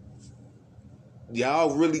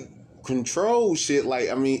y'all really control shit. Like,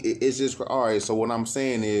 I mean, it's just, all right, so what I'm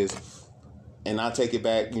saying is, and I take it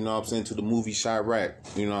back, you know what I'm saying, to the movie Chirac.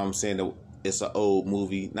 You know what I'm saying? It's an old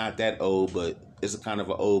movie. Not that old, but it's a kind of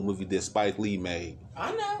an old movie that Spike Lee made.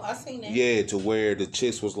 I know. I seen that. Yeah, to where the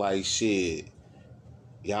chicks was like, shit,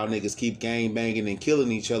 y'all niggas keep gang banging and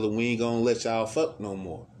killing each other. We ain't gonna let y'all fuck no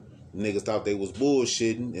more. Niggas thought they was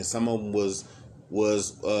bullshitting, and some of them was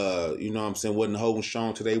you know what I'm saying, wasn't holding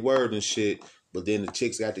strong to their word and shit. But then the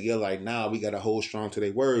chicks got together like, nah, we gotta hold strong to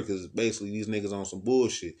their word, because basically these niggas on some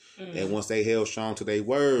bullshit. And once they held strong to their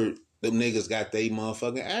word, them niggas got they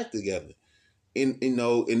motherfucking act together. And you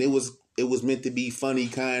know, and it was meant to be funny,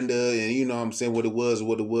 kinda, and you know what I'm saying, what it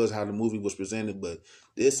was, how the movie was presented. But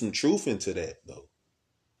there's some truth into that, though.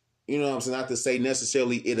 You know what I'm saying? Not to say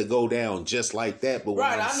necessarily it'll go down just like that, but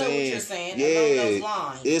right, what I'm I know saying, what you're saying.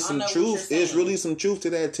 Yeah, it's some truth. It's really some truth to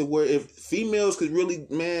that, to where if females could really,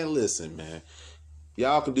 man, listen, man,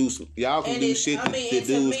 y'all can do shit that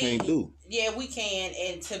dudes can't do. Yeah, we can,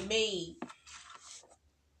 and to me,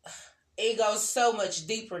 it goes so much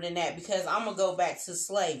deeper than that, because I'm gonna go back to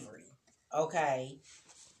slavery. Okay,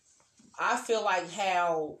 I feel like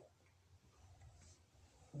how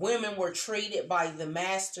women were treated by the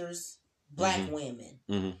masters, black women.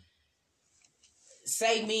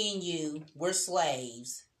 Say me and you, we're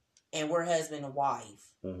slaves. and we're husband and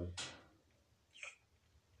wife. Mm-hmm.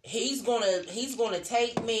 He's gonna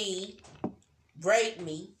take me, rape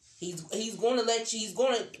me. He's gonna let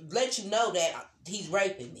you know that he's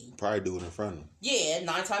raping me. Probably do it in front of him. Yeah,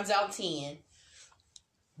 9 times out of 10,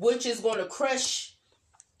 which is gonna crush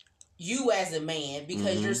you as a man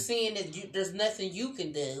because you're seeing that there's nothing you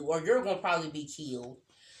can do, or you're gonna probably be killed.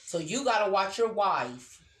 So you gotta watch your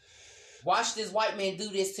wife. Watch this white man do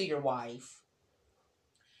this to your wife.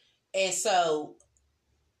 And so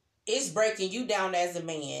it's breaking you down as a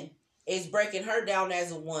man. It's breaking her down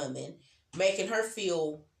as a woman, making her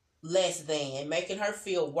feel less than, making her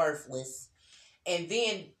feel worthless. And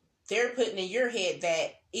then they're putting in your head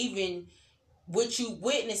that even with you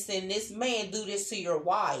witnessing this man do this to your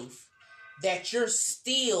wife, that you're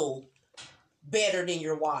still better than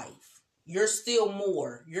your wife. You're still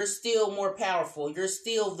more. You're still more powerful. You're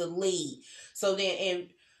still the lead. So then, and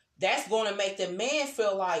that's going to make the man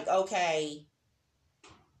feel like, okay,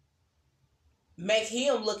 make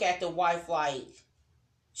him look at the wife like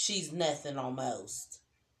she's nothing almost.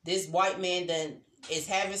 This white man is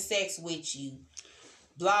having sex with you.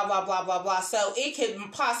 Blah, blah, blah, blah, blah. So it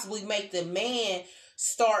could possibly make the man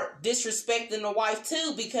start disrespecting the wife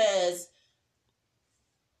too, because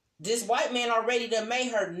this white man already done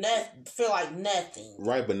made her feel like nothing.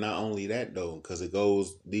 Right, but not only that though, because it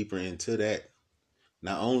goes deeper into that.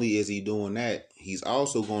 Not only is he doing that, he's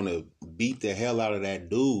also going to beat the hell out of that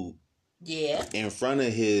dude. Yeah. In front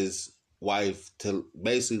of his wife to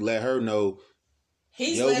basically let her know,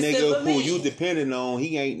 he's yo, less nigga than a who man. you depending on,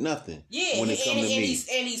 he ain't nothing. Yeah, when it comes to me.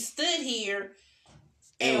 And he stood here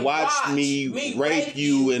and watched me rape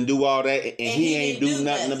you and do all that, and he ain't do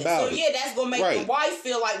nothing about it. So yeah, that's gonna make the wife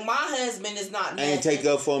feel like my husband is not nothing. Ain't take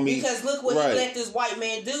up for me. Because look what he let this white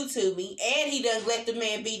man do to me, and he done let the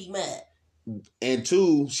man beat him up. And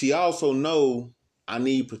two, she also know I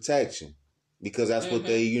need protection. Because that's what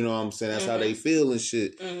they, you know what I'm saying, that's how they feel and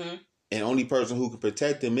shit. And only person who can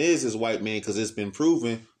protect him is his white man, because it's been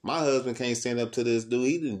proven my husband can't stand up to this dude.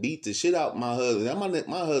 He didn't beat the shit out my husband.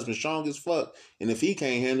 My husband's strong as fuck. And if he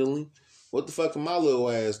can't handle him, what the fuck can my little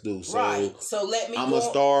ass do? So right. So let me I'm going to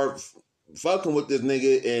start fucking with this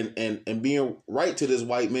nigga and being right to this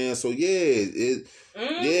white man. So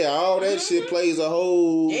yeah, all that shit plays a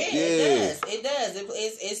whole... Yeah, it does.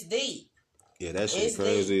 It's deep. Yeah, that shit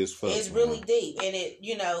crazy deep. as fuck. It's really deep. And it,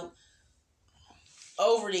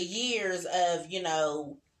 over the years of,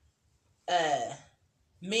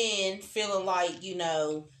 men feeling like,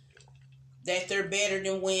 that they're better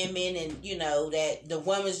than women, and, that the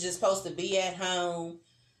woman's just supposed to be at home,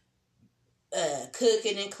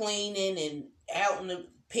 cooking and cleaning and out in the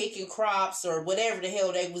picking crops or whatever the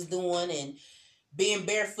hell they was doing and being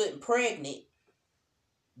barefoot and pregnant.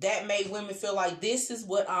 That made women feel like this is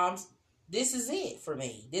it for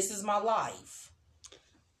me. This is my life.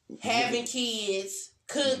 Having kids,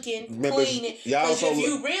 cooking, cleaning. Because if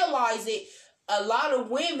you realize it, a lot of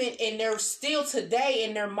women, and they're still today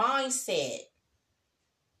in their mindset,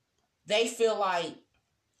 they feel like,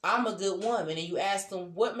 I'm a good woman. And you ask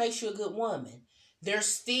them, what makes you a good woman? They're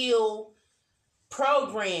still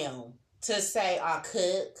programmed to say, I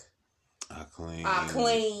cook. I clean. I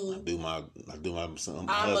do my I'm a good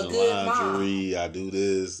laundry. mom. I do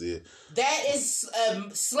this. Yeah. That is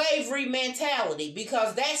a slavery mentality,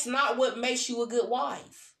 because that's not what makes you a good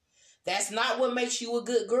wife. That's not what makes you a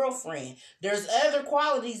good girlfriend. There's other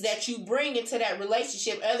qualities that you bring into that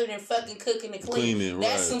relationship other than fucking cooking and cleaning.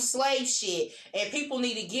 That's some slave shit. And people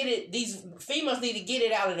need to get it, these females need to get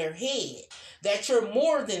it out of their head, that you're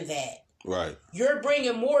more than that. Right. You're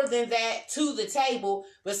bringing more than that to the table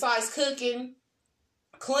besides cooking,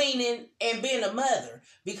 cleaning, and being a mother.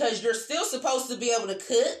 Because you're still supposed to be able to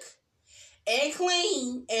cook and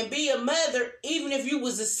clean and be a mother even if you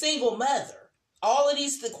was a single mother. All of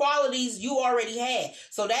the qualities you already had.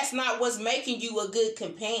 So that's not what's making you a good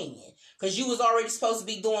companion. Because you was already supposed to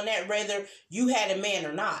be doing that whether you had a man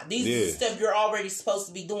or not. These are the stuff you're already supposed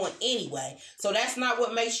to be doing anyway. So that's not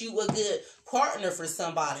what makes you a good partner for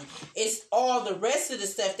somebody. It's all the rest of the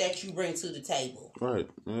stuff that you bring to the table. Right,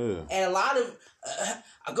 yeah. And a lot of,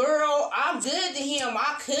 girl, I'm good to him.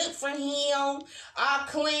 I cook for him. I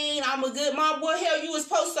clean. I'm a good mom. Well, hell, you was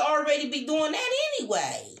supposed to already be doing that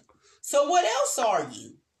anyway. So what else are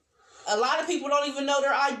you? A lot of people don't even know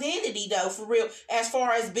their identity, though, for real, as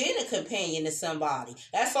far as being a companion to somebody.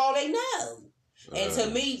 That's all they know. And to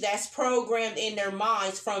me, that's programmed in their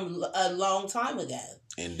minds from a long time ago.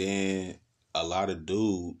 And then a lot of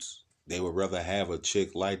dudes, they would rather have a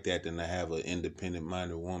chick like that than to have an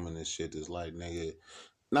independent-minded woman and shit that's like, nigga.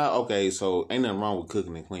 Now, okay, so ain't nothing wrong with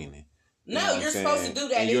cooking and cleaning. You know No, what I'm you're supposed to saying? do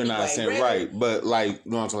that And you're anyway. not saying Really? right, but like,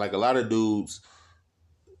 you know what I'm saying? Like a lot of dudes,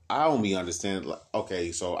 I don't be understanding. Like,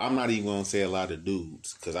 okay, so I'm not even gonna say a lot of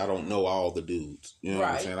dudes because I don't know all the dudes. You know what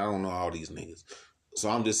I'm Right. saying? I don't know all these niggas. So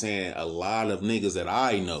I'm just saying a lot of niggas that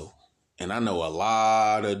I know, and I know a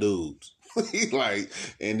lot of dudes. Like,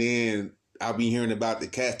 and then I'll be hearing about the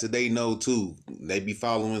cats that they know too. They be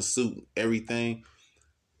following suit, everything.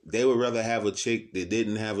 They would rather have a chick that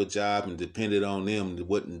didn't have a job and depended on them that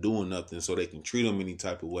wasn't doing nothing so they can treat them any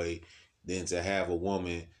type of way than to have a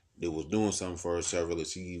woman that was doing something for herself. That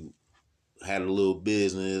she had a little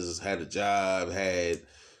business, had a job, had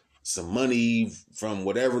some money from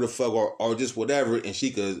whatever the fuck or just whatever, and she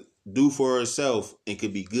could do for herself and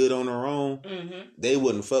could be good on her own. Mm-hmm. They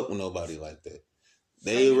wouldn't fuck with nobody like that.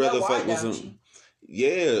 They And rather fuck with some,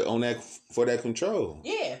 yeah, on that for that control.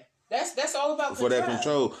 Yeah. That's all about control. For that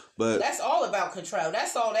control. But that's all about control.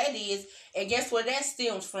 That's all that is. And guess where that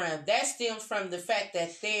stems from? That stems from the fact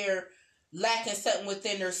that they're lacking something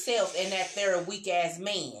within themselves and that they're a weak ass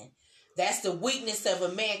man. That's the weakness of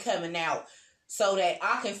a man coming out. So that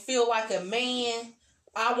I can feel like a man,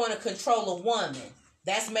 I want to control a woman.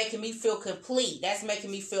 That's making me feel complete. That's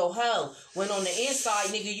making me feel whole. When on the inside,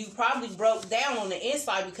 nigga, you probably broke down on the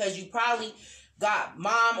inside because you probably got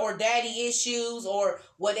mom or daddy issues or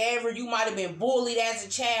whatever. You might have been bullied as a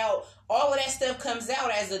child. All of that stuff comes out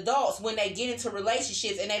as adults when they get into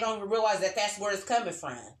relationships and they don't even realize that that's where it's coming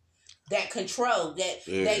from. That control that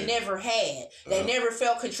they never had. They never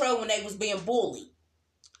felt control when they was being bullied.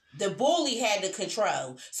 The bully had the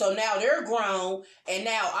control. So now they're grown and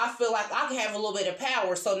now I feel like I can have a little bit of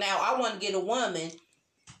power. So now I want to get a woman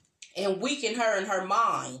and weaken her in her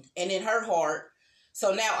mind and in her heart.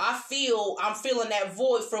 So now I'm feeling that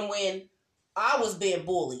void from when I was being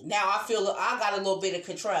bullied. Now I feel I got a little bit of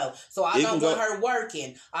control. So I don't want her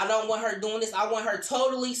working. I don't want her doing this. I want her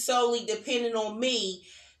totally, solely dependent on me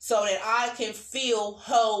so that I can feel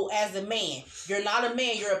whole as a man. You're not a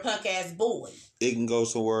man. You're a punk ass boy. It can go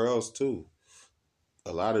somewhere else too.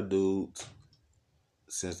 A lot of dudes,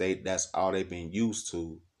 since that's all they've been used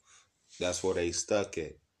to, that's where they stuck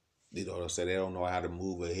at. You know what I'm saying? They don't know how to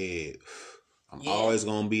move ahead. I'm always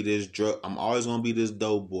gonna be this I'm always gonna be this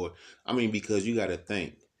dope boy. I mean, because you gotta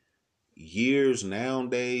think, years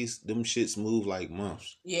nowadays, them shits move like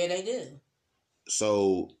months. Yeah, they do.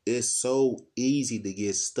 So it's so easy to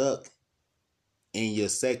get stuck in your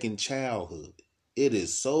second childhood. It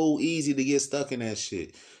is so easy to get stuck in that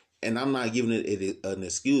shit. And I'm not giving it an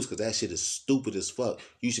excuse because that shit is stupid as fuck.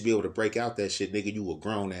 You should be able to break out that shit, nigga. You a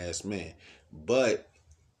grown ass man. But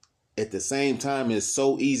at the same time, it's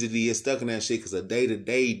so easy to get stuck in that shit because a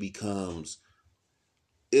day-to-day becomes,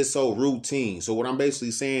 it's so routine. So what I'm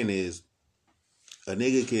basically saying is a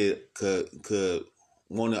nigga could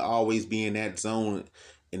want to always be in that zone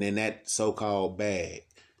and in that so-called bag.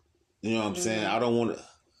 You know what I'm saying?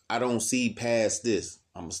 I don't see past this.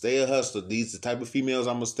 I'm going to stay a hustler. These are the type of females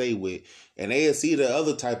I'm going to stay with. And they'll see the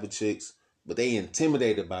other type of chicks, but they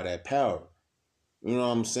intimidated by that power. You know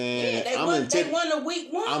what I'm saying? Yeah, they want a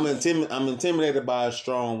weak woman. I'm intimidated by a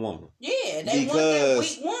strong woman. Yeah, they want that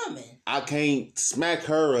weak woman. I can't smack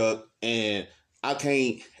her up, and I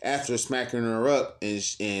can't, after smacking her up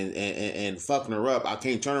and fucking her up, I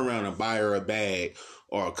can't turn around and buy her a bag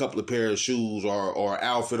or a couple of pair of shoes or an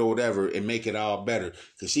outfit or whatever and make it all better.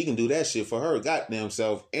 Because she can do that shit for her goddamn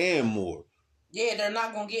self and more. Yeah, they're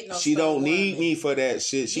not going to get no She strong don't need woman. Me for that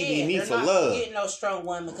shit. She need me for love. They're not going to get no strong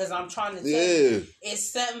woman because I'm trying to tell you,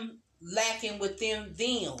 it's something lacking within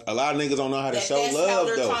them. A lot of niggas don't know how to show love, though. That's how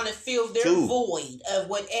they're though, trying to fill their void of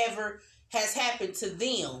whatever has happened to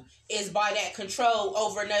them is by that control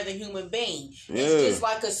over another human being. Yeah. It's just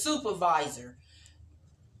like a supervisor.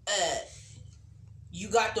 You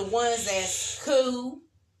got the ones that's cool.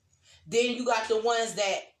 Then you got the ones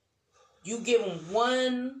that you give them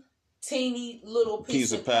one teeny little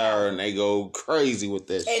piece of power and they go crazy with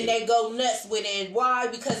that shit. And they go nuts with it. And why?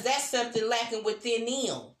 Because that's something lacking within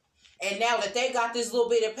them. And now that they got this little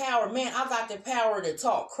bit of power, man, I got the power to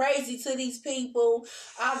talk crazy to these people.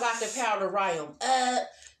 I got the power to rile them up.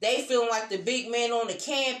 They feeling like the big man on the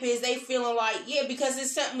campus. They feeling like, because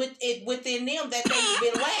it's something within them that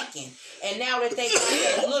they've been lacking. And now that they got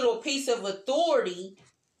that little piece of authority.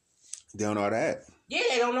 They don't know how to act. Yeah,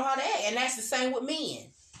 they don't know how to act. And that's the same with men.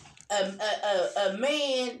 A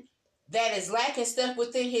man that is lacking stuff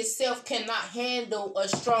within himself cannot handle a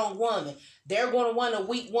strong woman. They're going to want a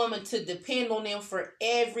weak woman to depend on them for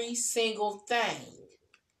every single thing.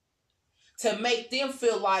 To make them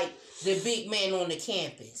feel like the big man on the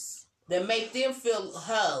campus. To make them feel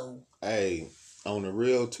whole. Hey, on the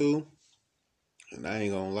real too, and I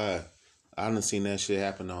ain't gonna lie, I done seen that shit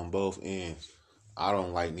happen on both ends. I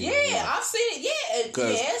don't like neither one. I've seen it. Yeah,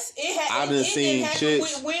 yes, I done seen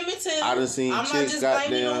chicks with women too. I done seen I'm chicks not just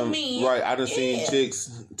blaming on goddamn men. right. I done seen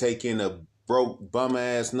chicks taking a broke bum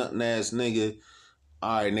ass nothing ass nigga.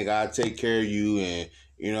 All right, nigga, I take care of you and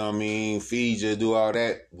you know what I mean, feed you, do all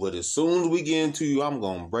that. But as soon as we get into you, I'm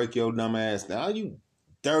gonna break your dumb ass down. You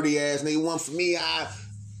dirty ass nigga. One for me,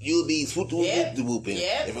 you'll be whooping.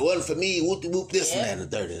 If it wasn't for me, whoop this and that and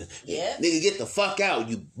the dirty. Nigga, get the fuck out,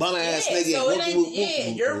 you bum ass nigga. So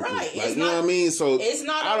you're right. Like, you know what I mean? So it's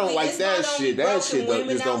not. I don't like that shit. That shit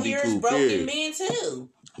just don't be cool. Broken men too.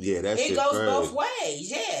 Yeah, that shit goes crazy. Both ways.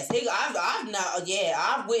 Yes,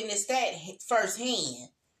 I've witnessed that firsthand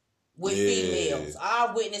with females.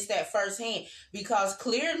 I've witnessed that firsthand because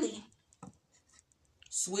clearly,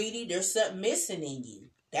 sweetie, there's something missing in you.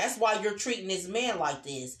 That's why you're treating this man like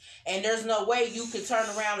this. And there's no way you could turn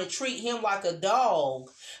around and treat him like a dog,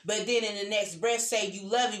 but then in the next breath say you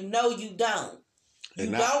love him. No, you don't. You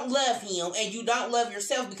don't love him and you don't love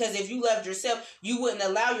yourself, because if you loved yourself, you wouldn't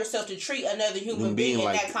allow yourself to treat another human being in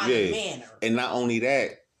that kind of manner. And not only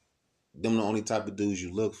that, them the only type of dudes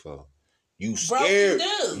you look for. You scared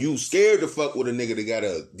to fuck with a nigga that got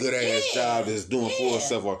a good ass job that's doing for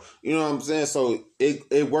himself, or you know what I'm saying. So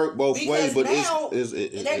it worked both ways, but now,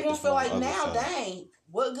 they're gonna feel like now, dang,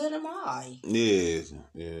 what good am I? Yeah.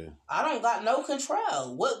 I don't got no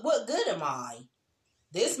control. What good am I?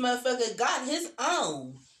 This motherfucker got his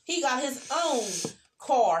own. He got his own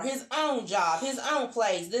car, his own job, his own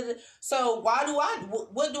place. So what do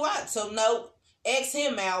I? So no, X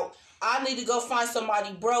him out. I need to go find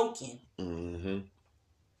somebody broken. Mm-hmm.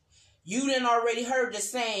 You done already heard the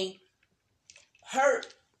saying,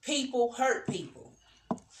 hurt people hurt people.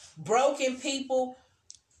 Broken people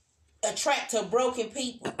attract to broken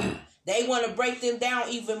people. They want to break them down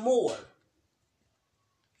even more.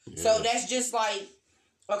 Yeah. So that's just like,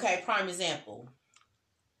 okay, prime example.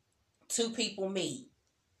 Two people meet.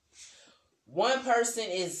 One person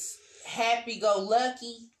is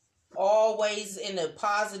happy-go-lucky, always in a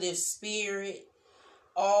positive spirit,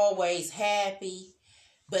 always happy.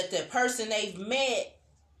 But the person they've met,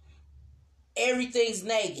 everything's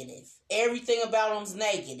negative. Everything about them's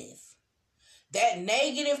negative. That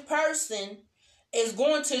negative person is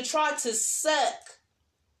going to try to suck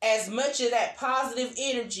as much of that positive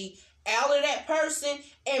energy out of that person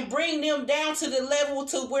and bring them down to the level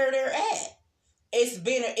to where they're at.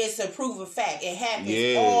 It's a proven fact. It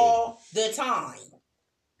happens all the time.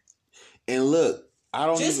 And look,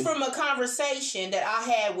 from a conversation that I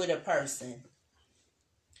had with a person,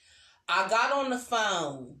 I got on the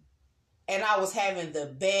phone and I was having the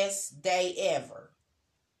best day ever.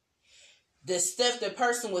 The stuff the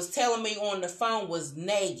person was telling me on the phone was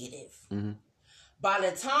negative. Mm-hmm. By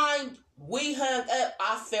the time we hung up,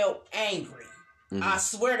 I felt angry. Mm-hmm. I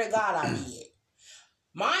swear to God I did.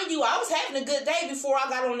 Mind you, I was having a good day before I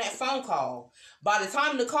got on that phone call. By the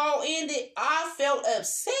time the call ended, I felt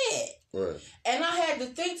upset. Right. And I had to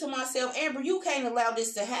think to myself, Amber, you can't allow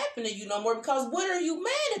this to happen to you no more, because what are you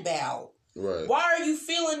mad about? Right. Why are you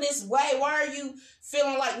feeling this way? Why are you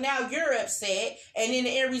feeling like now you're upset? And then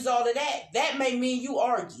the end result of that may mean you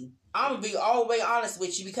argue. I'm going to be all the way honest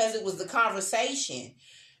with you, because it was the conversation.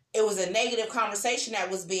 It was a negative conversation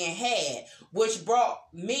that was being had, which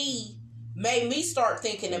made me start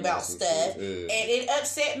thinking about stuff. And it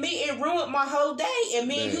upset me. It ruined my whole day. And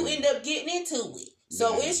me and you end up getting into it.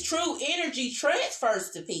 So it's true energy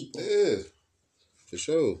transfers to people. Yeah, for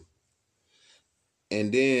sure.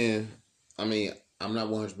 And then, I mean, I'm not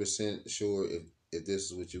 100% sure if this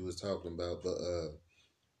is what you was talking about, but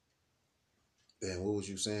damn, what was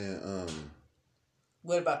you saying?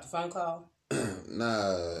 What about the phone call?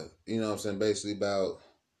 Nah, you know what I'm saying? Basically about,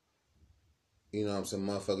 you know what I'm saying,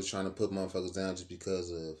 motherfuckers trying to put motherfuckers down just because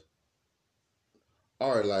of,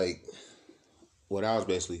 or like, what I was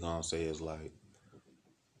basically gonna say is like,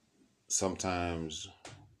 sometimes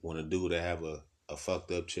when a dude that have a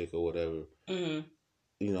fucked up chick or whatever, mm-hmm.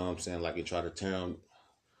 you know what I'm saying, like, you try to tear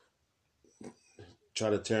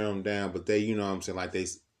them down, but they, you know what I'm saying, like,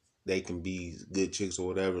 they can be good chicks or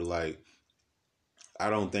whatever. Like, I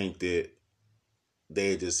don't think that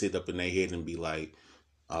they just sit up in their head and be like,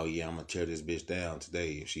 oh yeah, I'm gonna tear this bitch down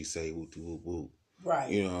today if she say whoop whoop whoop. Right.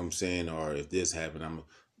 You know what I'm saying? Or if this happened,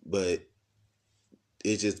 but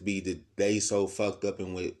it just be that they so fucked up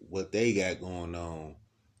in what they got going on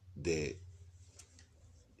that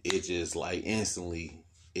it just like instantly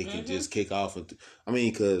it can just kick off. I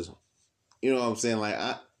mean, because you know what I'm saying? Like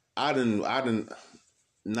I didn't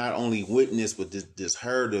not only witnessed but just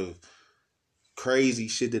heard of crazy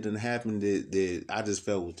shit that done happened that I just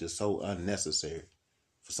felt was just so unnecessary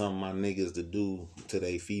for some of my niggas to do to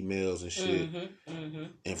their females and shit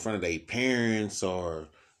in front of their parents, or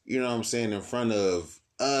you know what I'm saying, in front of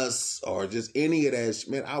us, or just any of that shit,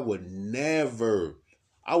 man, I would never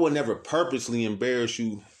purposely embarrass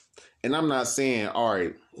you. And I'm not saying, all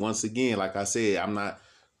right, once again, like I said,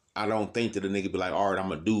 I don't think that a nigga be like, all right, I'm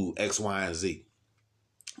gonna do X, Y, and Z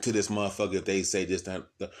to this motherfucker if they say this, that.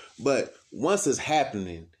 But once it's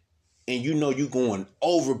happening and you know you going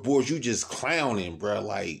overboard, you just clowning, bro.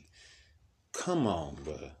 Like, come on,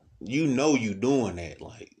 bro. You know you doing that.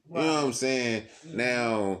 Like, right. You know what I'm saying? Mm-hmm.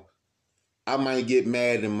 Now, I might get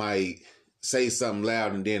mad and might say something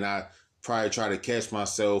loud, and then I probably try to catch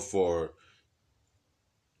myself, or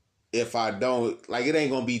if I don't, like, it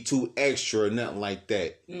ain't gonna be too extra or nothing like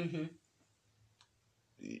that. Mm-hmm.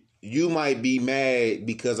 You might be mad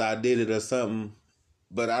because I did it or something,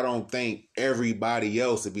 but I don't think everybody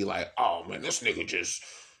else would be like, oh man, this nigga just,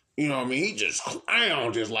 you know what I mean? He just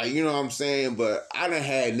clown, just like, you know what I'm saying? But I done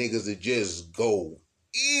had niggas that just go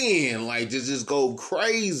in, like just go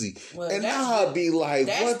crazy. Well, and now I'd be like,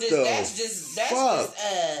 what the fuck? That's just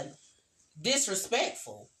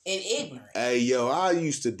disrespectful and ignorant. Hey, yo, I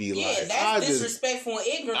used to be like, that's disrespectful and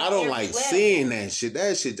ignorant. I don't like seeing that shit.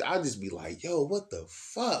 That shit, I just be like, yo, what the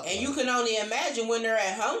fuck? And you can only imagine when they're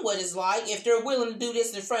at home what it's like if they're willing to do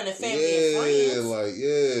this in front of family and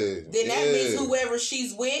friends. Then that means whoever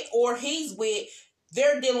she's with or he's with,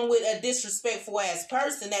 they're dealing with a disrespectful ass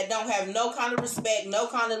person that don't have no kind of respect, no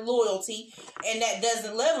kind of loyalty, and that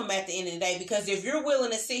doesn't love them at the end of the day. Because if you're willing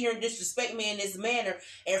to sit here and disrespect me in this manner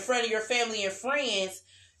in front of your family and friends,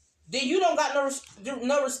 then you don't got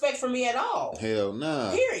no respect for me at all. Hell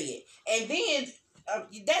nah. Period. And then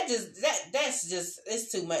that's just it's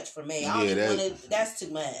too much for me. That's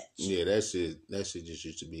too much. Yeah, that shit just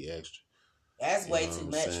used to be extra. That's way too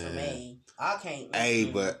much for me. I can't. Hey,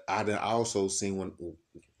 but I done also seen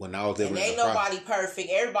when I was living. And ain't nobody perfect.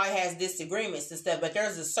 Everybody has disagreements and stuff, but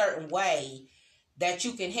there's a certain way that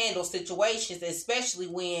you can handle situations, especially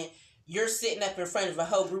when you're sitting up in front of a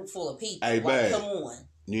whole group full of people. Hey, like, come on.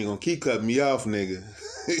 You ain't gonna keep cutting me off, nigga.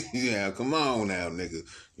 Yeah, come on now, nigga.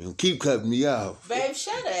 You gonna keep cutting me off. Babe,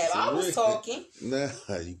 shut up. I was talking. Nah,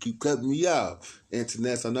 you keep cutting me off.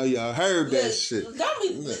 Internets, I know y'all heard that shit. Don't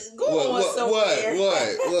be going somewhere.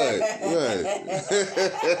 What?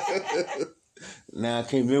 Now I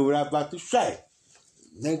can't remember what I was about to say.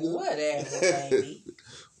 Nigga. Whatever, baby.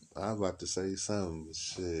 I was about to say something, but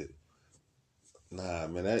shit. Nah,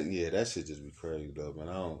 man, that shit just be crazy though, man.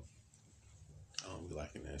 I don't be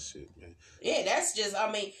liking that shit, man. Yeah, that's just,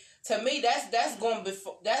 I mean, to me, that's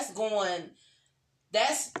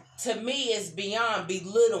to me is beyond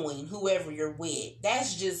belittling whoever you're with.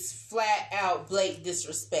 That's just flat out blatant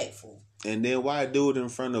disrespectful. And then why do it in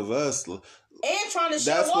front of us? And trying to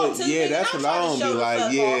show off too. Yeah, that's what I don't be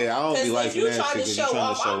like. Yeah, I don't be liking that shit because you're trying to show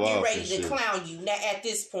off. I'm getting ready to clown you at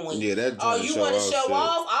this point. Yeah, that. Oh, you want to show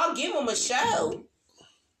off? I'll give them a show.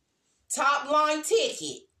 Top line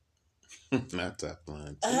ticket. Not top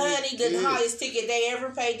line. Honey, the highest ticket they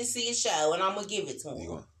ever paid to see a show, and I'm gonna give it to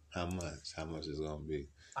them. How much? How much is it gonna be?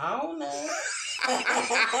 I don't know.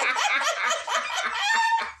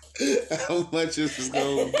 How much is it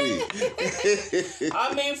gonna be?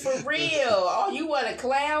 I mean, for real. Oh, you want a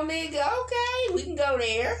clown, nigga? Okay, we can go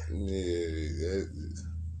there. Yeah, that's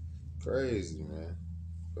crazy, man.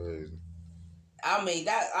 Crazy. I mean,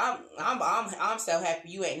 that I'm so happy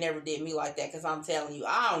you ain't never did me like that, because I'm telling you,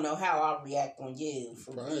 I don't know how I'll react on you.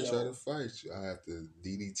 For probably real. Try to fight you. I have to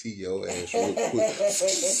DDT your ass real quick.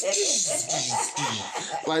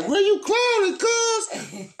 Like, where you clowning, cuz?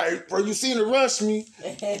 Hey, bro, you seen her rush me?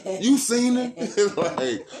 You seen it?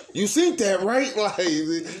 Like, you seen that, right?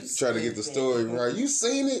 Like, try to get the story right. You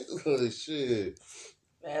seen it? Oh, shit.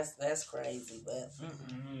 That's crazy, but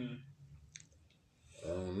I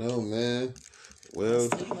don't know, man. Well,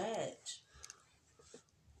 that's too much.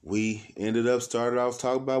 We started off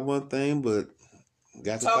talking about one thing, but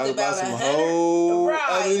got to talk about some whole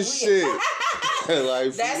other shit.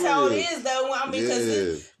 Like, that's how it is, though. I mean,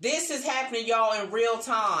 because this is happening, y'all, in real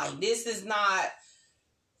time. This is not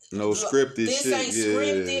no scripted this shit. This ain't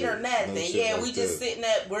scripted or nothing. No we just sitting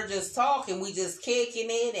up. We're just talking. We just kicking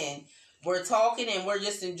it, and we're talking, and we're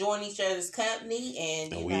just enjoying each other's company,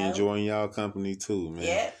 and we enjoying y'all company too, man.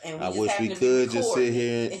 Yeah, and I wish we could just sit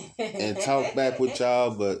here and talk back with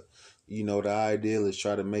y'all, but you know the ideal is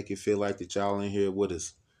try to make it feel like that y'all in here with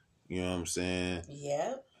us. You know what I'm saying?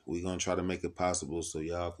 Yep. We gonna try to make it possible so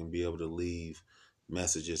y'all can be able to leave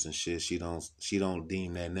messages and shit. She don't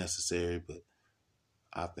deem that necessary, but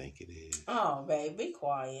I think it is. Oh, babe, be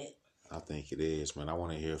quiet. I think it is, man. I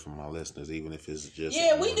want to hear from my listeners, even if it's just.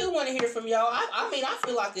 Yeah, we do want to hear from y'all. I mean, I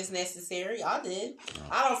feel like it's necessary. I did.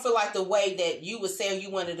 I don't feel like the way that you would say you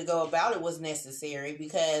wanted to go about it was necessary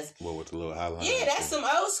because. Well, with the little highlight. Yeah, that's some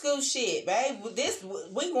old school shit, babe.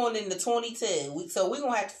 We going into 22, so we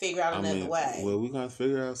gonna have to figure out another way. Well, we gonna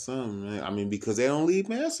figure out something, man. I mean, because they don't leave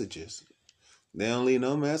messages. They don't leave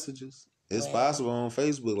no messages. It's possible on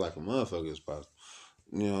Facebook, like a motherfucker. It's possible.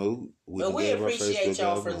 You know, we appreciate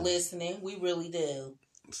y'all for listening. We really do.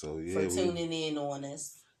 So for tuning in on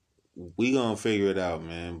us. We gonna figure it out,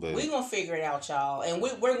 man. But we gonna figure it out, y'all, and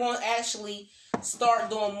we're gonna actually start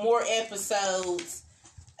doing more episodes.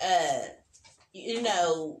 You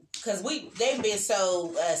know, because they've been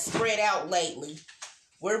so spread out lately.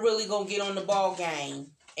 We're really gonna get on the ball game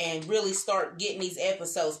and really start getting these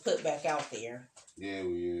episodes put back out there. Yeah,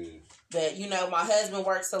 we is. But you know, my husband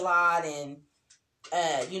works a lot, and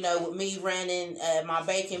you know, with me running my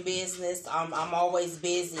baking business, I'm always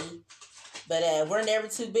busy. But we're never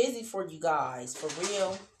too busy for you guys, for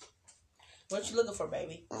real. What you looking for,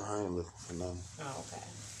 baby? I ain't looking for nothing. Oh,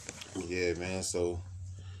 okay. Yeah, man. So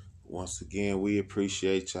once again, we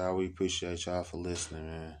appreciate y'all. We appreciate y'all for listening,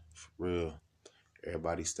 man. For real.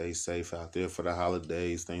 Everybody stay safe out there for the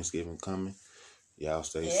holidays. Thanksgiving coming. Y'all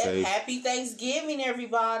stay safe. Happy Thanksgiving,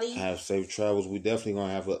 everybody. Have safe travels. We definitely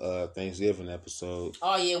gonna have a Thanksgiving episode.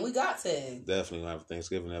 Oh yeah, we got to. Definitely gonna have a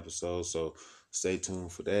Thanksgiving episode. So stay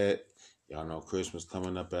tuned for that. Y'all know Christmas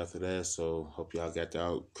coming up after that. So hope y'all got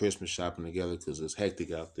y'all Christmas shopping together because it's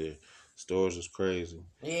hectic out there. Stores is crazy.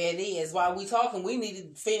 Yeah, it is. While we talking, we need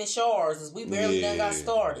to finish ours as we barely done got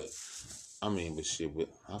started. I mean, but shit,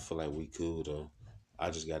 I feel like we cool though.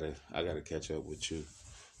 I gotta catch up with you.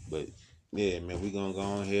 But yeah, man, we gonna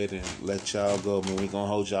go ahead and let y'all go, man. We gonna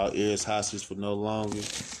hold y'all ears hostage for no longer.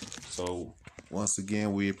 So once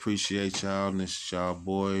again, we appreciate y'all. And this is y'all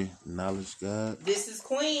boy, Knowledge God. This is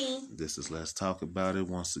Queen. This is Let's Talk About It.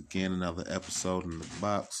 Once again, another episode in the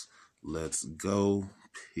box. Let's go.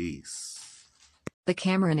 Peace. The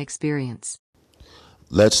Cameron Experience.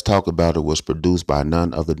 Let's Talk About It was produced by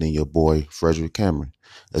none other than your boy, Frederick Cameron.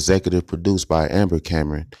 Executive produced by Amber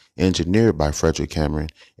Cameron, engineered by Frederick Cameron,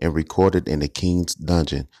 and recorded in the King's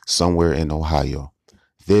Dungeon somewhere in Ohio.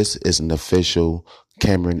 This is an official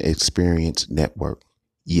Cameron Experience Network.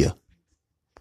 Yeah.